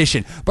mental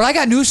condition, but I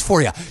got news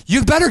for you.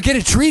 You better get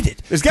it treated.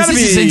 There's got to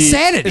be This is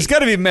insanity. There's got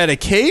to be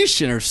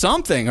medication or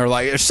something, or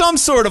like there's some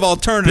sort of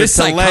alternative This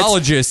to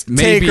psychologist let's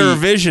may take be- her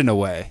vision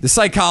away. The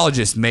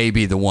psychologist may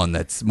be the one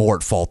that's more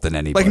at fault than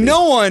anybody. Like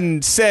no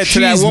one said to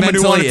that She's woman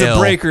who wanted mentally to ill.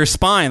 break her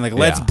spine, like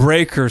let's Yeah.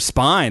 break her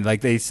spine.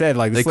 Like they said,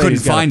 like They this couldn't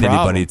lady's got a find problem.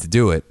 anybody to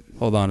do it.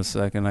 Hold on a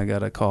second, I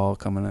got a call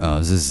coming in. Oh,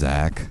 is this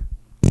Zach?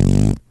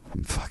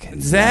 Fucking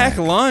Zach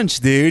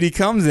Lunch, dude, he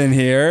comes in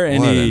here and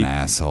What he. an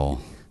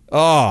asshole.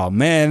 Oh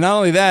man! Not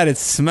only that, it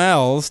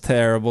smells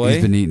terribly.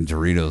 He's been eating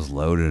Doritos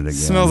loaded again.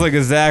 Smells like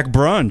a Zach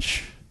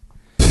brunch.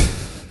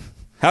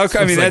 How?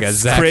 I mean, like a that's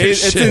Zach of crazy.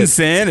 It's shit.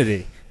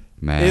 insanity.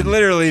 Man. It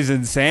literally is How,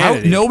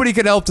 insanity. nobody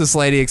could help this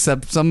lady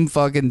except some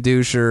fucking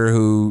doucher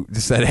who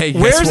said, "Hey,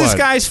 guess Where's what? this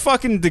guy's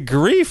fucking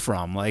degree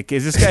from? Like,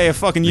 is this guy a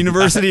fucking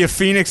University of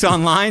Phoenix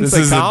online This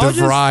is a psychologist?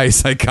 DeVry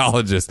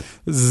psychologist.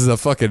 This is a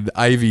fucking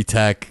Ivy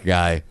Tech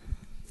guy."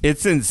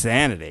 It's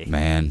insanity.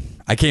 Man,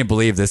 I can't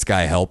believe this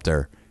guy helped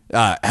her.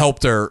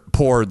 Helped her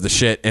pour the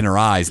shit in her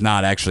eyes,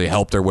 not actually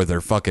helped her with her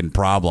fucking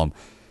problem.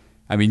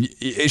 I mean,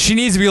 she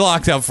needs to be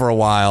locked up for a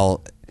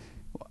while,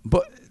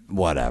 but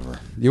whatever.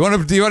 Do you want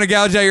to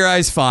gouge out your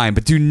eyes? Fine,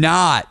 but do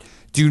not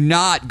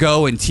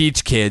go and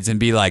teach kids and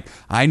be like,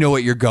 I know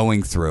what you're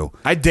going through.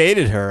 I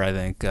dated her. I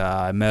think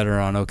I met her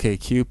on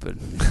OkCupid.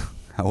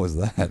 How was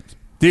that?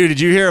 Dude, did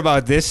you hear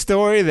about this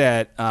story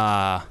that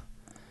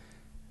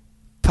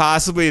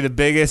possibly the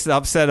biggest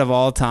upset of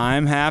all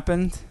time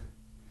happened?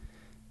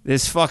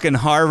 This fucking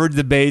Harvard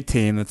debate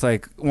team. It's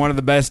like one of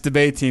the best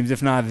debate teams,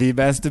 if not the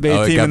best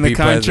debate it team got in the beat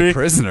by the country.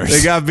 prisoners.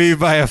 They got beat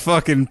by a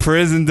fucking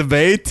prison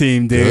debate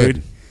team, dude.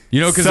 Good. You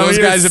know, because Some those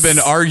of your guys have been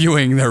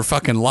arguing their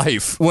fucking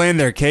life Win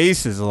their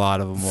cases, a lot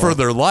of them were. for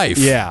their life.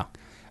 Yeah.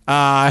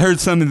 I heard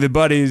some of the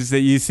buddies that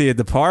you see at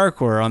the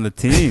park were on the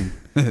team.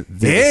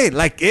 Hey,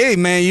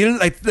 man, you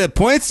like the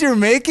points you're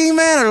making,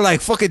 man, are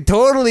like fucking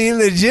totally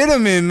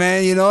illegitimate,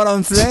 man. You know what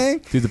I'm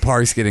saying? Dude, the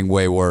park's getting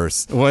way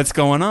worse. What's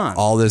going on?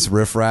 All this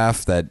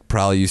riffraff that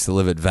probably used to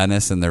live at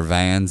Venice in their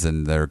vans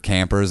and their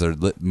campers are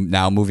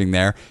now moving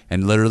there.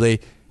 And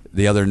literally,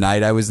 the other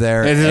night I was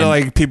there. Is it and-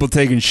 like people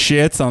taking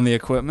shits on the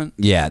equipment?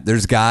 Yeah,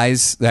 there's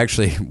guys.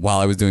 Actually, while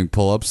I was doing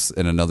pull-ups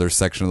in another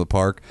section of the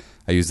park,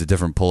 I used a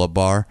different pull-up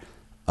bar.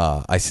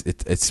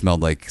 It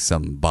smelled like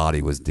some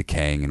body was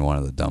decaying in one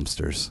of the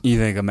dumpsters. You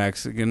think a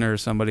Mexican or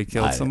somebody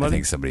killed I somebody?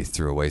 think somebody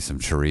threw away some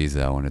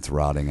chorizo and it's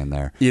rotting in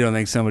there. You don't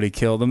think somebody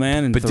killed a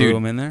man and But threw dude,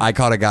 him in there? I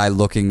caught a guy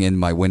looking in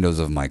my windows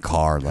of my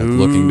car, like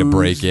looking to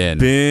break in.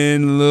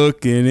 Been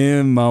looking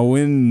in my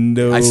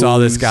window. I saw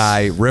this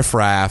guy, Riff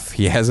Raff.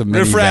 He has a minivan.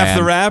 Riff Raff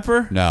the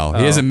rapper? No,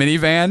 he has a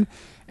minivan,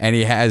 and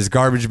he has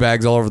garbage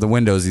bags all over the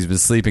windows. He's been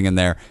sleeping in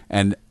there.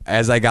 And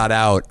as I got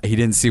out, he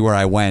didn't see where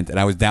I went, and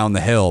I was down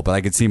the hill, but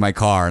I could see my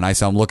car, and I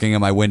saw him looking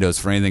in my windows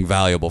for anything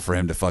valuable for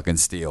him to fucking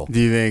steal. Do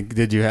you think?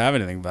 Did you have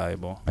anything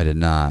valuable? I did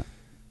not.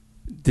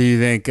 Do you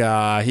think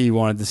he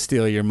wanted to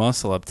steal your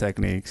muscle up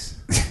techniques?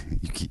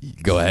 You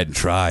go ahead and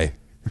try.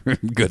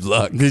 Good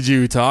luck. Did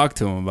you talk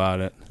to him about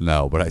it?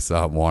 No, but I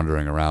saw him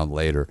wandering around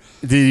later.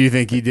 Do you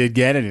think he did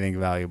get anything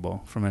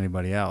valuable from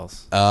anybody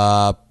else?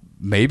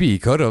 Maybe he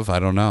could have. I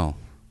don't know.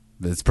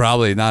 It's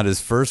probably not his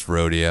first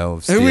rodeo.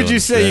 Of Who would you stealing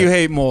say shit. you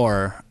hate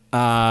more,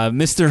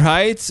 Mr.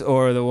 Heights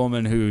or the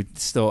woman who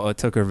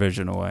took her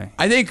vision away?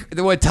 I think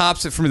what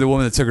tops it for me, the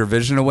woman that took her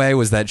vision away,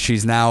 was that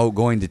she's now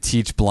going to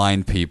teach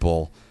blind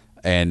people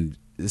and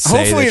say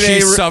Hopefully that they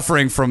she's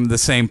suffering from the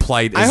same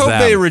plight as I hope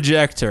them. they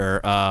reject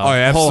her Oh, I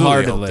absolutely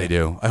wholeheartedly. hope they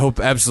do. I hope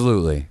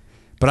absolutely.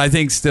 But I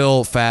think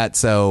still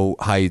Fatso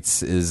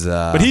Heights is.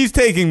 But he's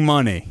taking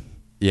money.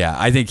 Yeah,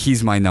 I think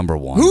he's my number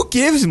one. Who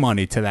gives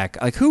money to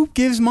that? Like, who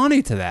gives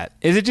money to that?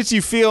 Is it just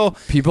you feel...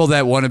 People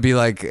that want to be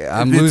like,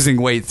 I'm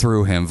losing weight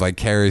through him,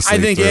 vicariously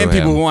I think, through and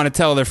people him. who want to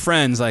tell their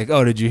friends, like,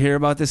 oh, did you hear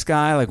about this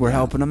guy? Like, we're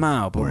helping him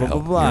out. Blah, blah, blah,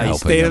 blah. He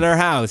stayed at our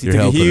house. He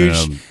took a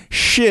huge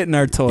shit in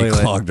our toilet.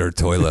 He clogged our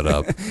toilet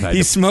up.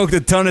 He smoked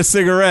a ton of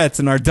cigarettes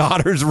in our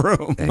daughter's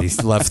room. And he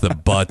left the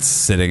butts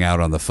sitting out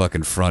on the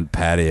fucking front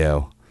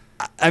patio.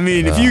 I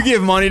mean, if you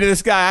give money to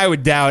this guy, I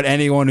would doubt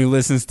anyone who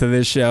listens to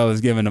this show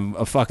is giving him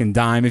a fucking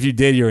dime. If you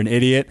did, you're an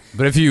idiot.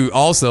 But if you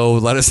also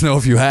let us know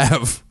if you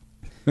have.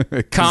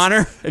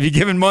 Connor, have you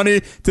given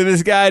money to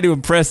this guy to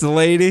impress the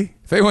lady?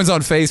 If anyone's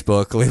on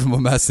Facebook, leave him a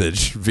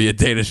message via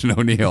Danish and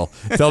O'Neill.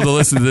 Tell him to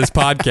listen to this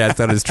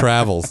podcast on his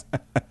travels.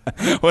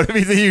 What if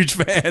he's a huge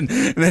fan and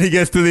then he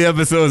gets to the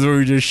episodes where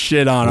we just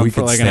shit on him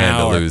for like an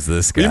hour? To lose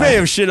this guy. We may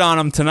have shit on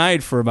him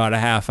tonight for about a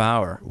half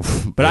hour,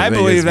 but I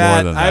believe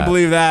that. I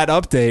believe that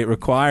update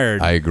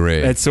required. I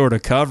agree. That sort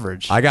of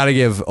coverage. I got to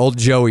give. Old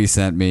Joey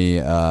sent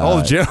me.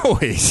 Old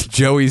Joey.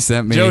 Joey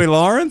sent me. Joey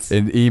Lawrence.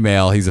 An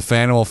email. He's a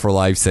fan for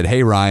life. Said,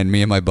 "Hey Ryan,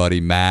 me and my buddy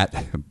Matt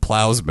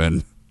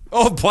Plousman."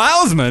 Oh,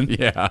 Plousman.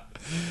 Yeah.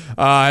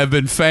 I've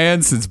been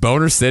fans since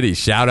Boner City.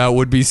 Shout out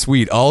would be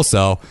sweet.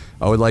 Also,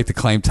 I would like to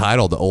claim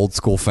title to Old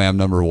School Fam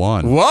number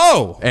 1.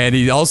 Whoa. And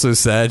he also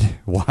said,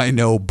 why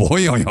no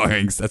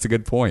boyoyoings? That's a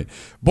good point.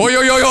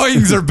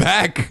 Boyoyoings are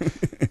back.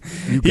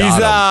 You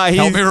got him.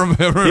 Help me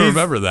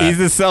remember that. He's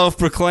the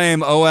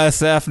self-proclaimed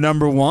OSF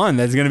number 1.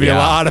 There's going to be a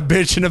lot of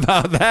bitching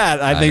about that,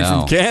 I think,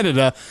 from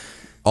Canada.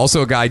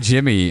 Also, a guy,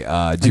 Jimmy.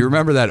 Do you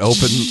remember that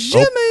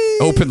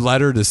open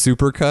letter to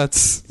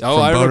Supercuts? Oh,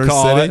 I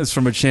recall it. It's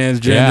from a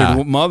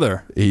transgender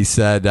mother. He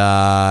said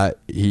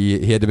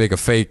he had to make a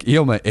fake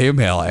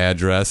email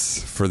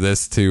address for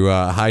this to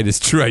hide his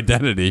true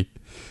identity.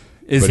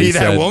 Is he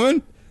that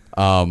woman?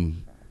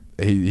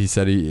 He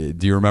said,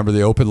 do you remember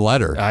the open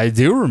letter? I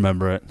do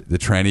remember it. The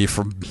tranny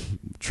from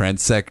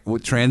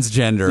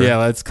transgender. Yeah,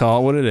 let's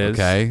call it what it is.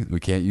 Okay, we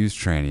can't use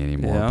tranny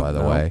anymore, by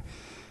the way.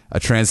 A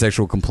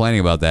transsexual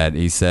complaining about that.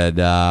 He said,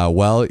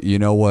 well, you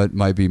know what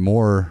might be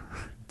more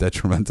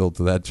detrimental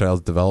to that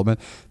child's development?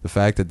 The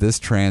fact that this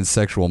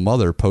transsexual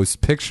mother posts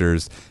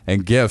pictures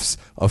and gifs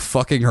of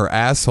fucking her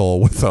asshole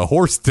with a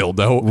horse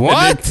dildo.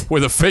 What?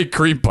 With a fake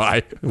cream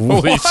pie.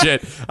 Holy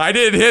shit. I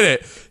didn't hit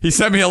it. He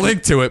sent me a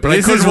link to it, but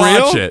I couldn't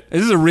watch it.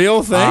 Is this a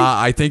real thing?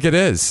 I think it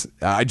is.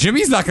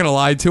 Jimmy's not going to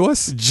lie to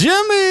us.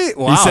 Jimmy?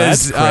 Wow, he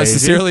says, that's crazy.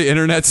 Sincerely,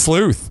 internet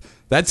sleuth.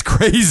 That's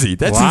crazy.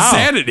 That's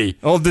insanity.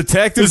 Old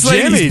Detective this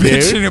Jimmy, dude.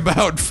 Bitching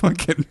about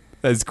fucking.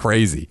 That's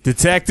crazy.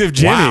 Detective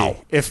Jimmy. Wow.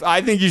 If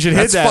I think you should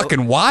hit that. That's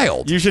fucking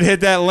wild. You should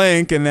hit that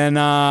link, and then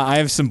I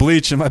have some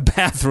bleach in my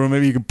bathroom.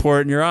 Maybe you can pour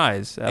it in your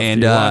eyes.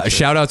 And a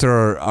shout out to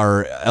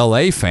our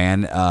LA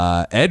fan,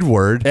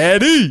 Edward.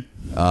 Eddie.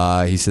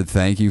 He said,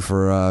 thank you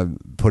for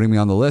putting me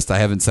on the list. I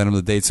haven't sent him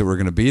the dates that we're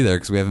going to be there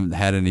because we haven't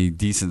had any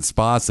decent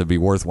spots that'd be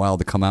worthwhile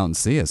to come out and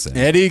see us in.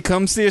 Eddie,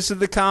 come see us at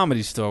the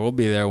Comedy Store. We'll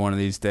be there one of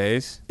these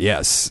days.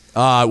 Yes.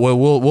 Well,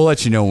 we'll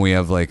let you know when we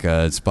have like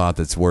a spot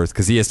that's worth,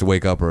 because he has to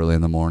wake up early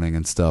in the morning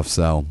and stuff.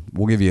 So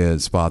we'll give you a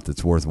spot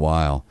that's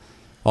worthwhile.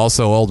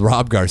 Also, old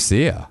Rob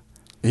Garcia.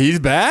 He's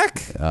back?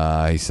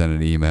 He sent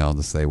an email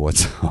to say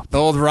what's up.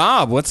 Old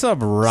Rob. What's up,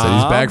 Rob? So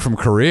he's back from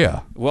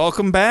Korea.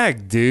 Welcome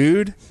back,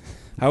 dude.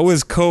 How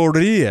was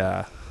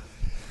Korea?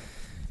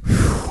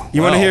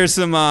 You want to hear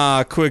some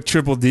quick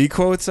Triple D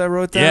quotes I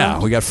wrote down? Yeah,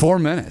 we got 4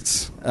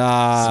 minutes. It's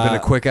been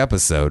a quick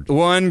episode.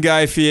 One,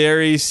 Guy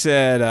Fieri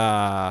said...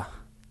 have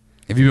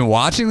you been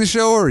watching the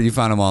show, or you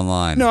found him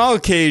online? No, I'll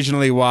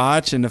occasionally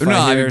watch, and if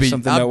I hear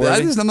something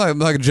noteworthy... I'm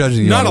not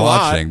judging you on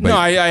watching. But no,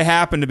 I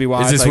happen to be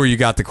watching. Is this where you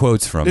got the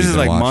quotes from? This is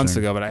like months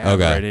ago, but I have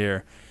it right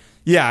here.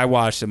 Yeah, I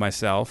watched it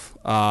myself.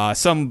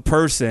 Some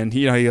person,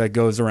 he like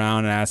goes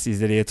around and asks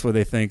these idiots what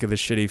they think of the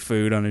shitty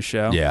food on his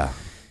show. Yeah.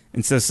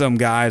 And so some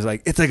guy's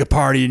like, it's like a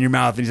party in your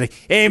mouth. And he's like,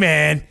 hey,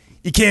 man,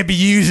 you can't be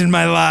using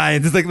my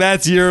lines. It's like,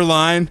 that's your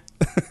line.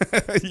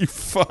 You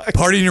fuck.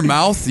 Party in your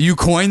mouth? You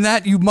coined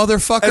that, you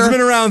motherfucker? It's been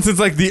around since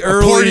like the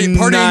early 90s.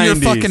 Party in your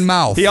fucking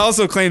mouth. He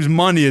also claims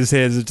money is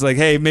his. It's like,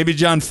 hey, maybe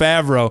Jon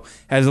Favreau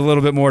has a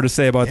little bit more to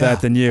say about that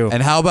than you.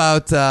 And how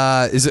about,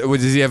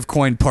 does he have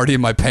coined party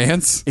in my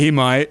pants? He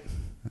might.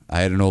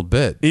 I had an old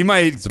bit. He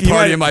might. It's a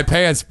party in my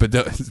pants, but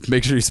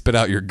make sure you spit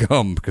out your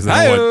gum, because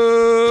I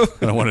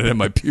don't want it in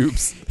my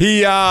pubes.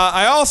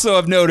 I also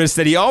have noticed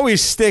that he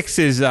always sticks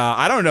his,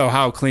 I don't know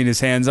how clean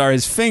his hands are,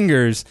 his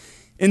fingers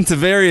into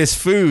various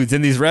foods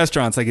in these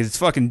restaurants. Like his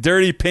fucking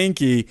dirty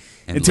pinky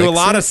into a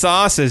lot of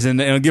sauces, and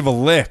it'll give a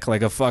lick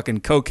like a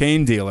fucking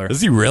cocaine dealer.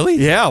 Does he really?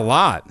 Yeah, a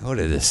lot. What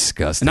a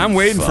disgusting And I'm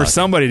waiting for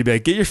somebody to be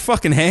like, get your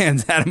fucking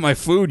hands out of my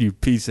food, you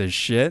piece of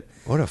shit.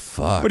 What a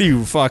fuck. What are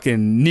you,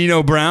 fucking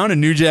Nino Brown in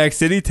New Jack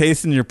City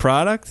tasting your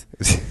product?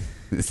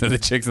 Is that the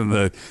chicks in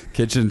the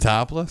kitchen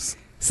topless?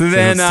 So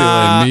then,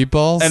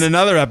 meatballs? in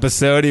another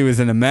episode, he was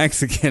in a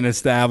Mexican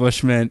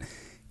establishment,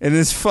 and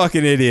this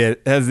fucking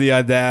idiot has the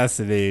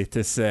audacity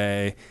to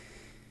say,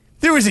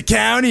 there was a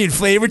county in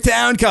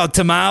Flavortown called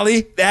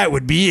Tamale. That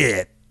would be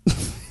it.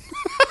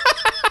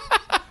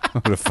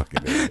 What a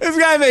fucking idiot. This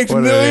guy makes What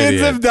an millions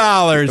idiot. of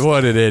dollars.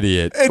 What an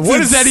idiot. It's What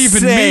does that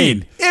even insane.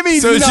 mean? It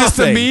means so it's just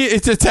nothing.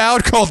 it's a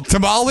town called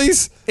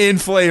Tamales? In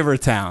Flavor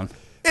Town.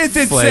 It's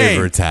insane.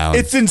 Flavor Town.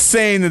 It's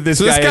insane that this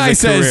So guy this guy has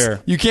a says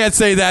career. you can't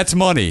say that's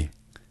money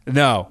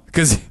No.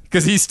 because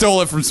he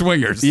stole it from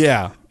swingers.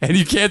 Yeah. And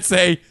you can't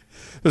say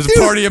there's Dude,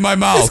 a party in my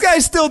mouth. This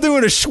guy's still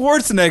doing a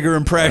Schwarzenegger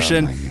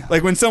impression.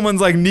 Like when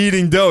someone's like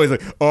kneading dough, he's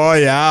like, "Oh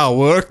yeah,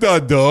 work the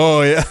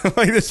dough." Yeah.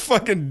 Like this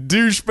fucking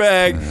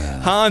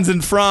douchebag Hans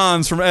and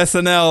Franz from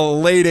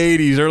SNL, late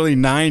 '80s, early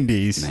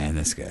 '90s. Man,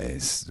 this guy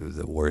is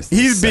the worst.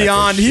 He's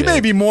beyond. He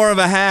may be more of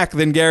a hack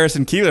than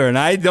Garrison Keillor, and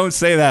I don't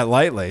say that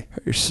lightly.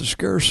 Hey, says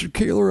Garrison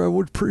Keillor, I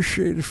would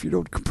appreciate if you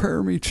don't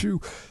compare me to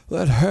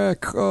that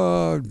hack,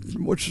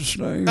 what's his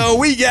name? Oh,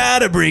 we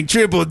gotta bring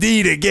Triple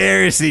D to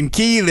Garrison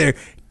Keillor.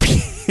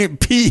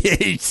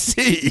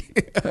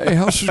 PhD. Hey,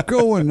 how's it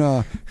going?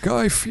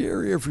 Guy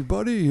Fieri,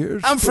 everybody.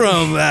 I'm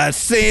from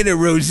Santa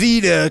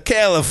Rosita,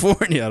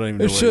 California. I don't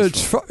even know where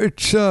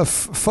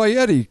It's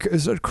Fayette,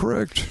 is that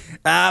correct?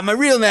 my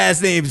real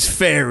last name's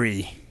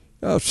Ferry.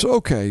 It's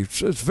okay.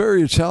 It's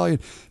very Italian.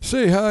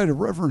 Say hi to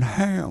Reverend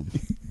Ham.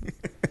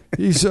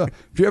 He's. Do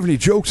you have any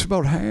jokes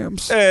about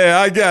hams? Hey,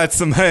 I got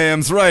some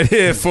hams right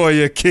here for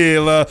you,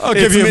 Keela. I'll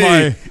give you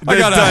I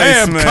got a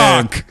ham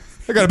cock.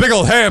 I got a big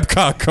old ham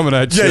cock coming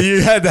at you. Yeah,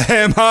 you had the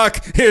ham hock.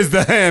 Here's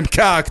the ham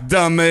cock,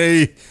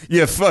 dummy.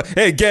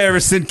 Hey,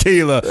 Garrison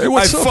Keillor. Hey,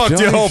 what's I up,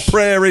 fucked your Dice? whole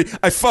prairie.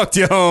 I fucked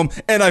your home,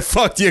 and I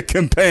fucked your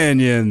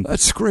companion.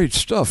 That's great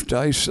stuff,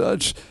 Dice.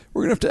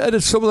 We're going to have to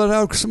edit some of that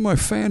out because some of my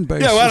fan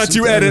base. Yeah, why don't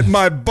you edit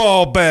my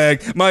ball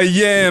bag, my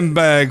yam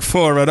bag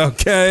for it,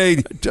 okay?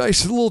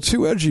 Dice is a little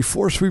too edgy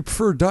for us. We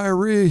prefer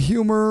diarrhea,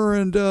 humor,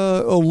 and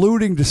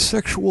alluding to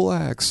sexual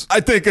acts. I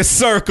think a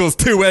circle's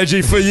too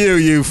edgy for you,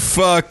 you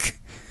fuck.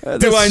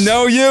 Do I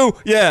know you?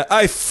 Yeah,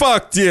 I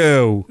fucked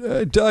you.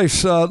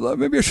 Dice,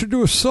 maybe I should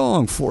do a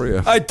song for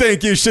you. I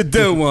think you should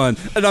do one,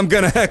 and I'm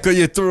going to heckle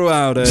you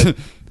throughout it.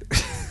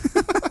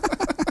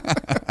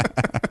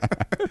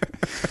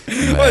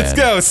 Let's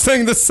go.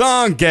 Sing the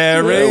song,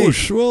 Gary. Well,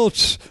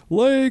 it's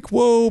Lake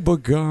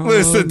Wobegon.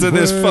 Listen to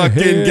this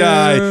fucking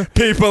guy.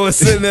 People are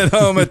sitting at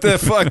home at their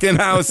fucking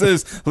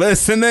houses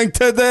listening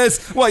to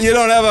this. What, you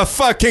don't have a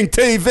fucking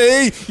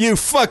TV? You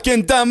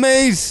fucking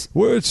dummies.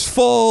 Where it's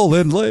fall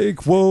in Lake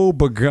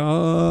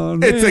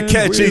Wobegon. It's a and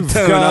catchy we've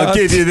tune, got- I'll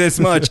give you this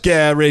much,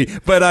 Gary,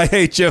 but I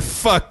hate your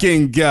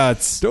fucking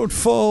guts. Don't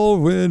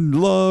fall in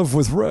love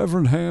with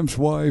Reverend Ham's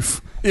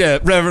wife. Yeah,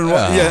 Reverend,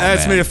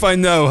 ask me if I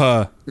know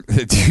her.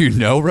 Do you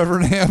know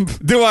Reverend Ham?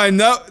 Do I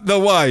know the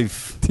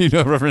wife? Do you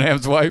know Reverend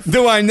Ham's wife?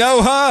 Do I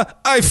know her?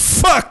 I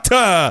fucked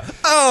her.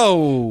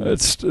 Oh. You're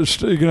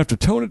going to have to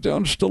tone it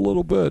down just a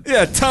little bit.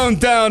 Yeah, tone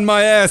down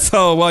my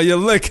asshole while you're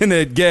licking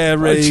it,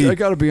 Gary. I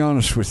got to be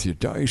honest with you,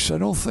 Dice. I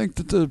don't think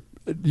that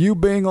you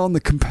being on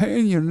the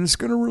companion is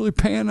going to really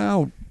pan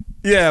out.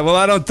 Yeah, well,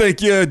 I don't think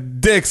your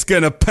dick's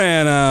gonna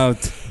pan out.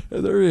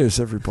 There he is,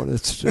 everybody.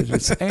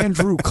 It's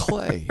Andrew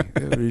Clay.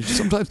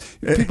 Sometimes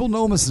people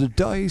know him as the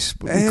Dice,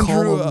 but we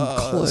call him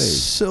Clay.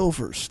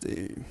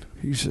 Silverstein.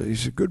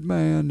 He's a good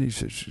man.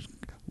 He's a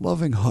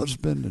loving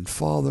husband and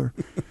father.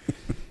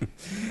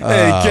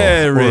 Hey,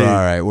 Gary. All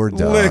right, we're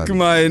done. Lick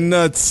my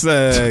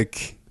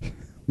nutsack.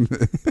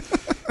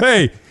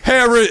 Hey,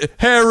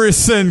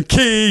 Harrison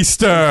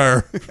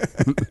Keister.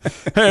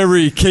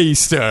 Harry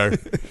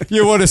Keister.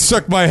 You want to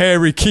suck my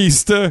Harry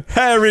Keister?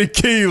 Harry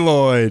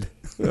Keloid.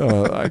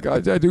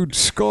 I do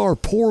scar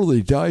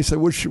poorly, Dice. I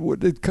wish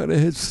it kind of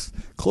hits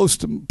close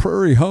to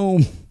Prairie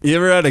Home. You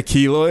ever had a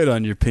keloid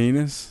on your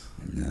penis?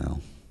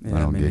 No, Yeah, I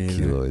don't me get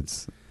neither.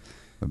 keloids.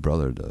 My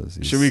brother does.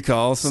 Should we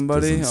call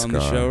somebody doesn't on the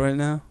scar. show right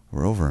now?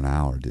 We're over an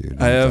hour,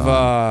 dude. I I'm have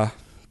done.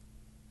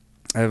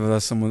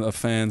 a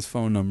fan's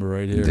phone number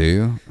right here. Do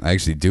you? I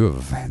actually do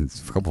have a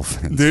couple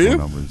fans. Do you? Phone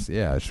numbers.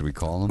 Yeah, should we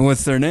call them?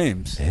 What's their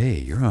names? Hey,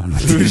 you're on.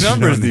 Whose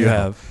numbers do you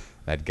have?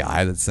 That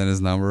guy that sent his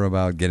number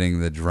about getting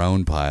the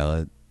drone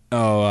pilot.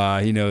 Oh,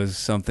 he knows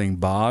something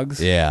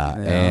Boggs. Yeah,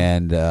 Yeah.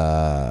 and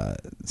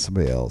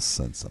somebody else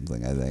sent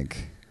something, I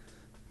think.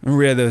 Remember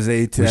we had that We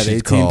 18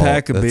 should call-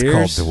 pack of that's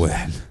beers. called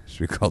DeWitt. Should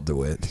we call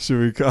DeWitt? Should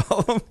we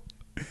call him?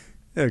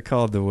 Yeah,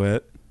 call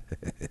DeWitt.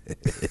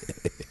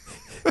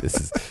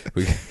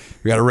 We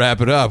got to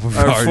wrap it up. We've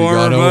Our already former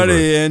gone buddy,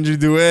 over. Andrew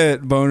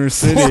DeWitt, Boner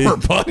City. Former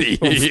buddy.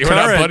 We're not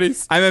Current-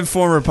 buddies. I meant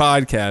former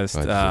podcast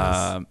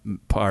Oh,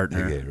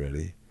 partner. Okay,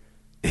 ready?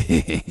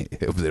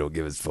 Hope they don't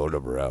give his phone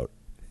number out.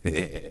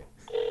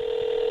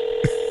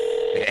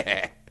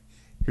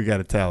 We got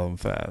to tell him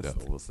fast. No,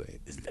 we'll say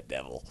it's the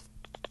devil.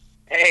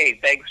 Hey,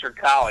 thanks for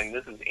calling.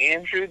 This is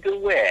Andrew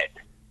DeWitt.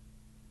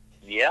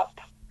 Yep.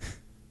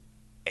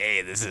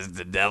 Hey, this is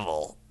the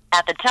devil.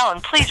 At the tone,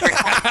 please record.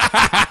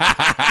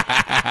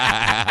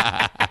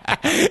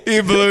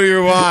 He blew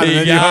your wad. and You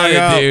then got hung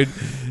up. it,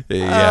 dude.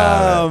 You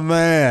got Oh, it.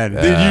 man.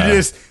 Dude, you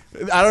just...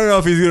 I don't know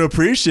if he's going to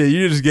appreciate it.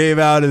 You just gave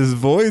out his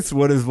voice,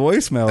 what his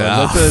voicemail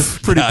is. That's a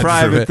pretty God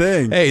private forbid.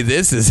 thing. Hey,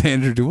 this is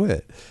Andrew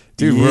DeWitt.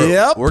 Dude,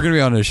 Yep. we're going to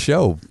be on his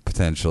show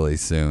potentially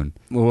soon.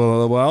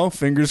 Well,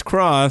 fingers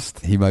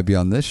crossed. He might be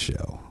on this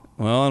show.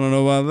 Well, I don't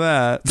know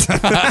about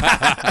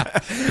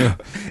that.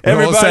 We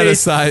almost had Everybody,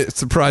 a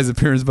surprise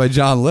appearance by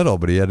John Little,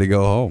 but he had to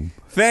go home.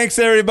 thanks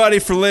everybody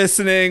for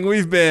listening.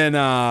 We've been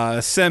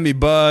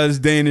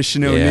semi-buzzed, Danish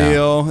and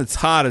O'Neill. It's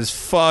hot as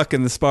fuck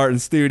in the Spartan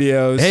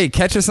Studios. Hey,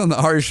 catch us on the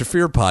Ari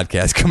Shafir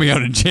podcast coming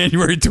out in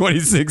January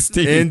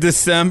 2016. In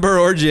December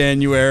or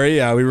January.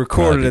 We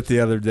recorded it the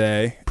other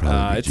day.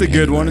 It's a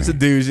good one. It's a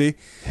doozy.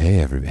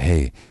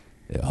 Hey,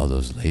 all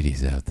those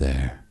ladies out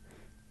there.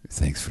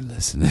 Thanks for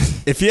listening.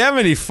 If you have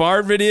any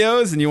fart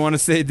videos and you want to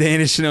say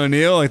Danish and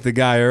O'Neill like the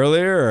guy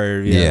earlier,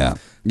 or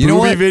you know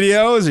what?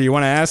 videos, or you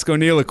want to ask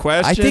O'Neill a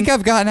question, I think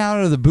I've gotten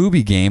out of the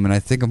booby game, and I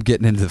think I'm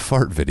getting into the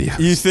fart videos.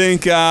 You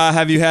think?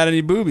 Have you had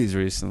any boobies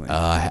recently?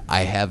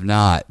 I have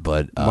not,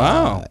 but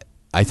Wow.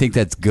 I think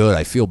that's good.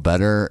 I feel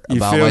better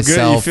about feel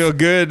myself. Good. You feel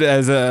good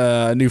as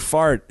a new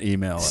fart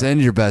email.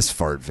 Send your best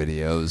fart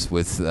videos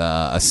with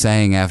a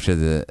saying after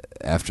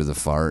the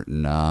fart,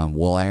 and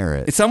we'll air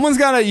it. Someone's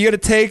you got to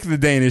take the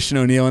Danish and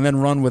O'Neill and then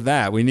run with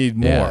that. We need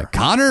more. Yeah.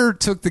 Connor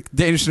took the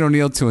Danish and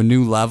O'Neill to a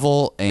new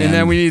level, And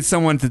then we need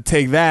someone to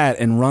take that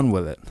and run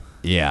with it.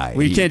 Yeah,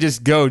 We can't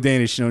just go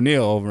Danish and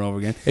O'Neill over and over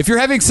again. If you're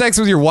having sex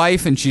with your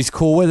wife and she's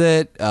cool with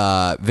it,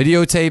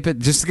 videotape it.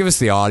 Just give us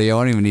the audio.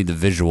 I don't even need the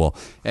visual.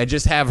 And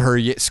just have her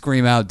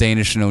scream out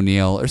Danish and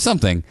O'Neill or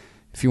something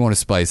if you want to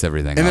spice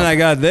everything And up. then I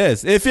got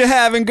this. If you're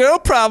having girl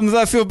problems,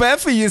 I feel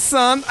bad for you,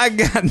 son. I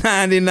got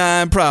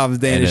 99 problems.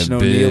 Danish and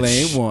O'Neill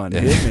ain't one.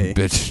 Hit me.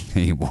 Bitch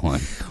ain't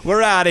one.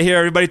 We're out of here,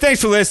 everybody. Thanks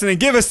for listening.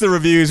 Give us the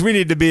reviews. We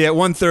need to be at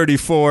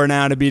 134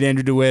 now to beat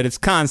Andrew DeWitt. It's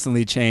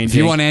constantly changing.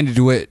 If you want Andrew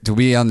DeWitt to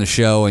be on the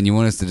show and you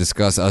want us to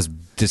discuss us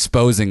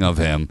disposing of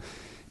him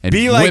and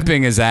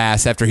whipping his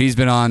ass after he's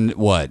been on,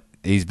 what?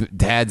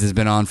 Dads has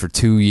been on for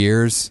 2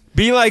 years.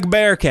 Be like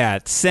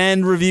Bearcat.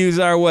 Send reviews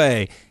our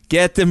way.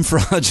 Get them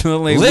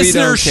fraudulently.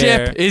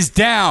 Listenership is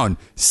down.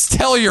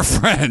 Tell your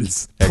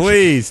friends.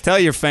 Please tell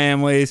your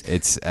families.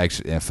 It's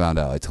actually, I found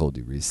out, I told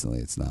you recently,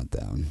 it's not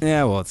down.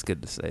 Yeah, well, it's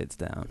good to say it's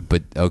down.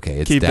 But okay,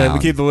 it's We down.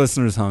 keep the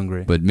listeners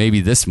hungry. But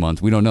maybe this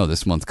month, we don't know.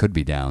 This month could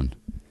be down.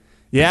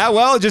 Yeah,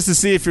 well, just to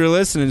see if you're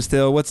listening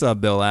still. What's up,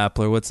 Bill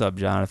Appler? What's up,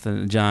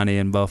 Johnny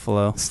in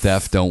Buffalo?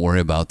 Steph, don't worry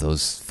about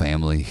those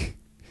family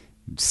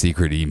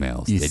secret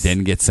emails. They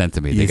didn't get sent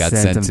to me. They got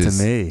sent to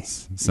me.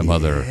 Some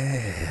other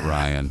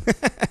Ryan.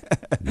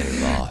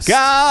 They lost.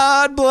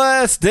 God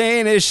bless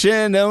Danish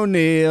and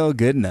O'Neill.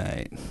 Good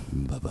night.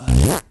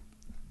 Bye-bye.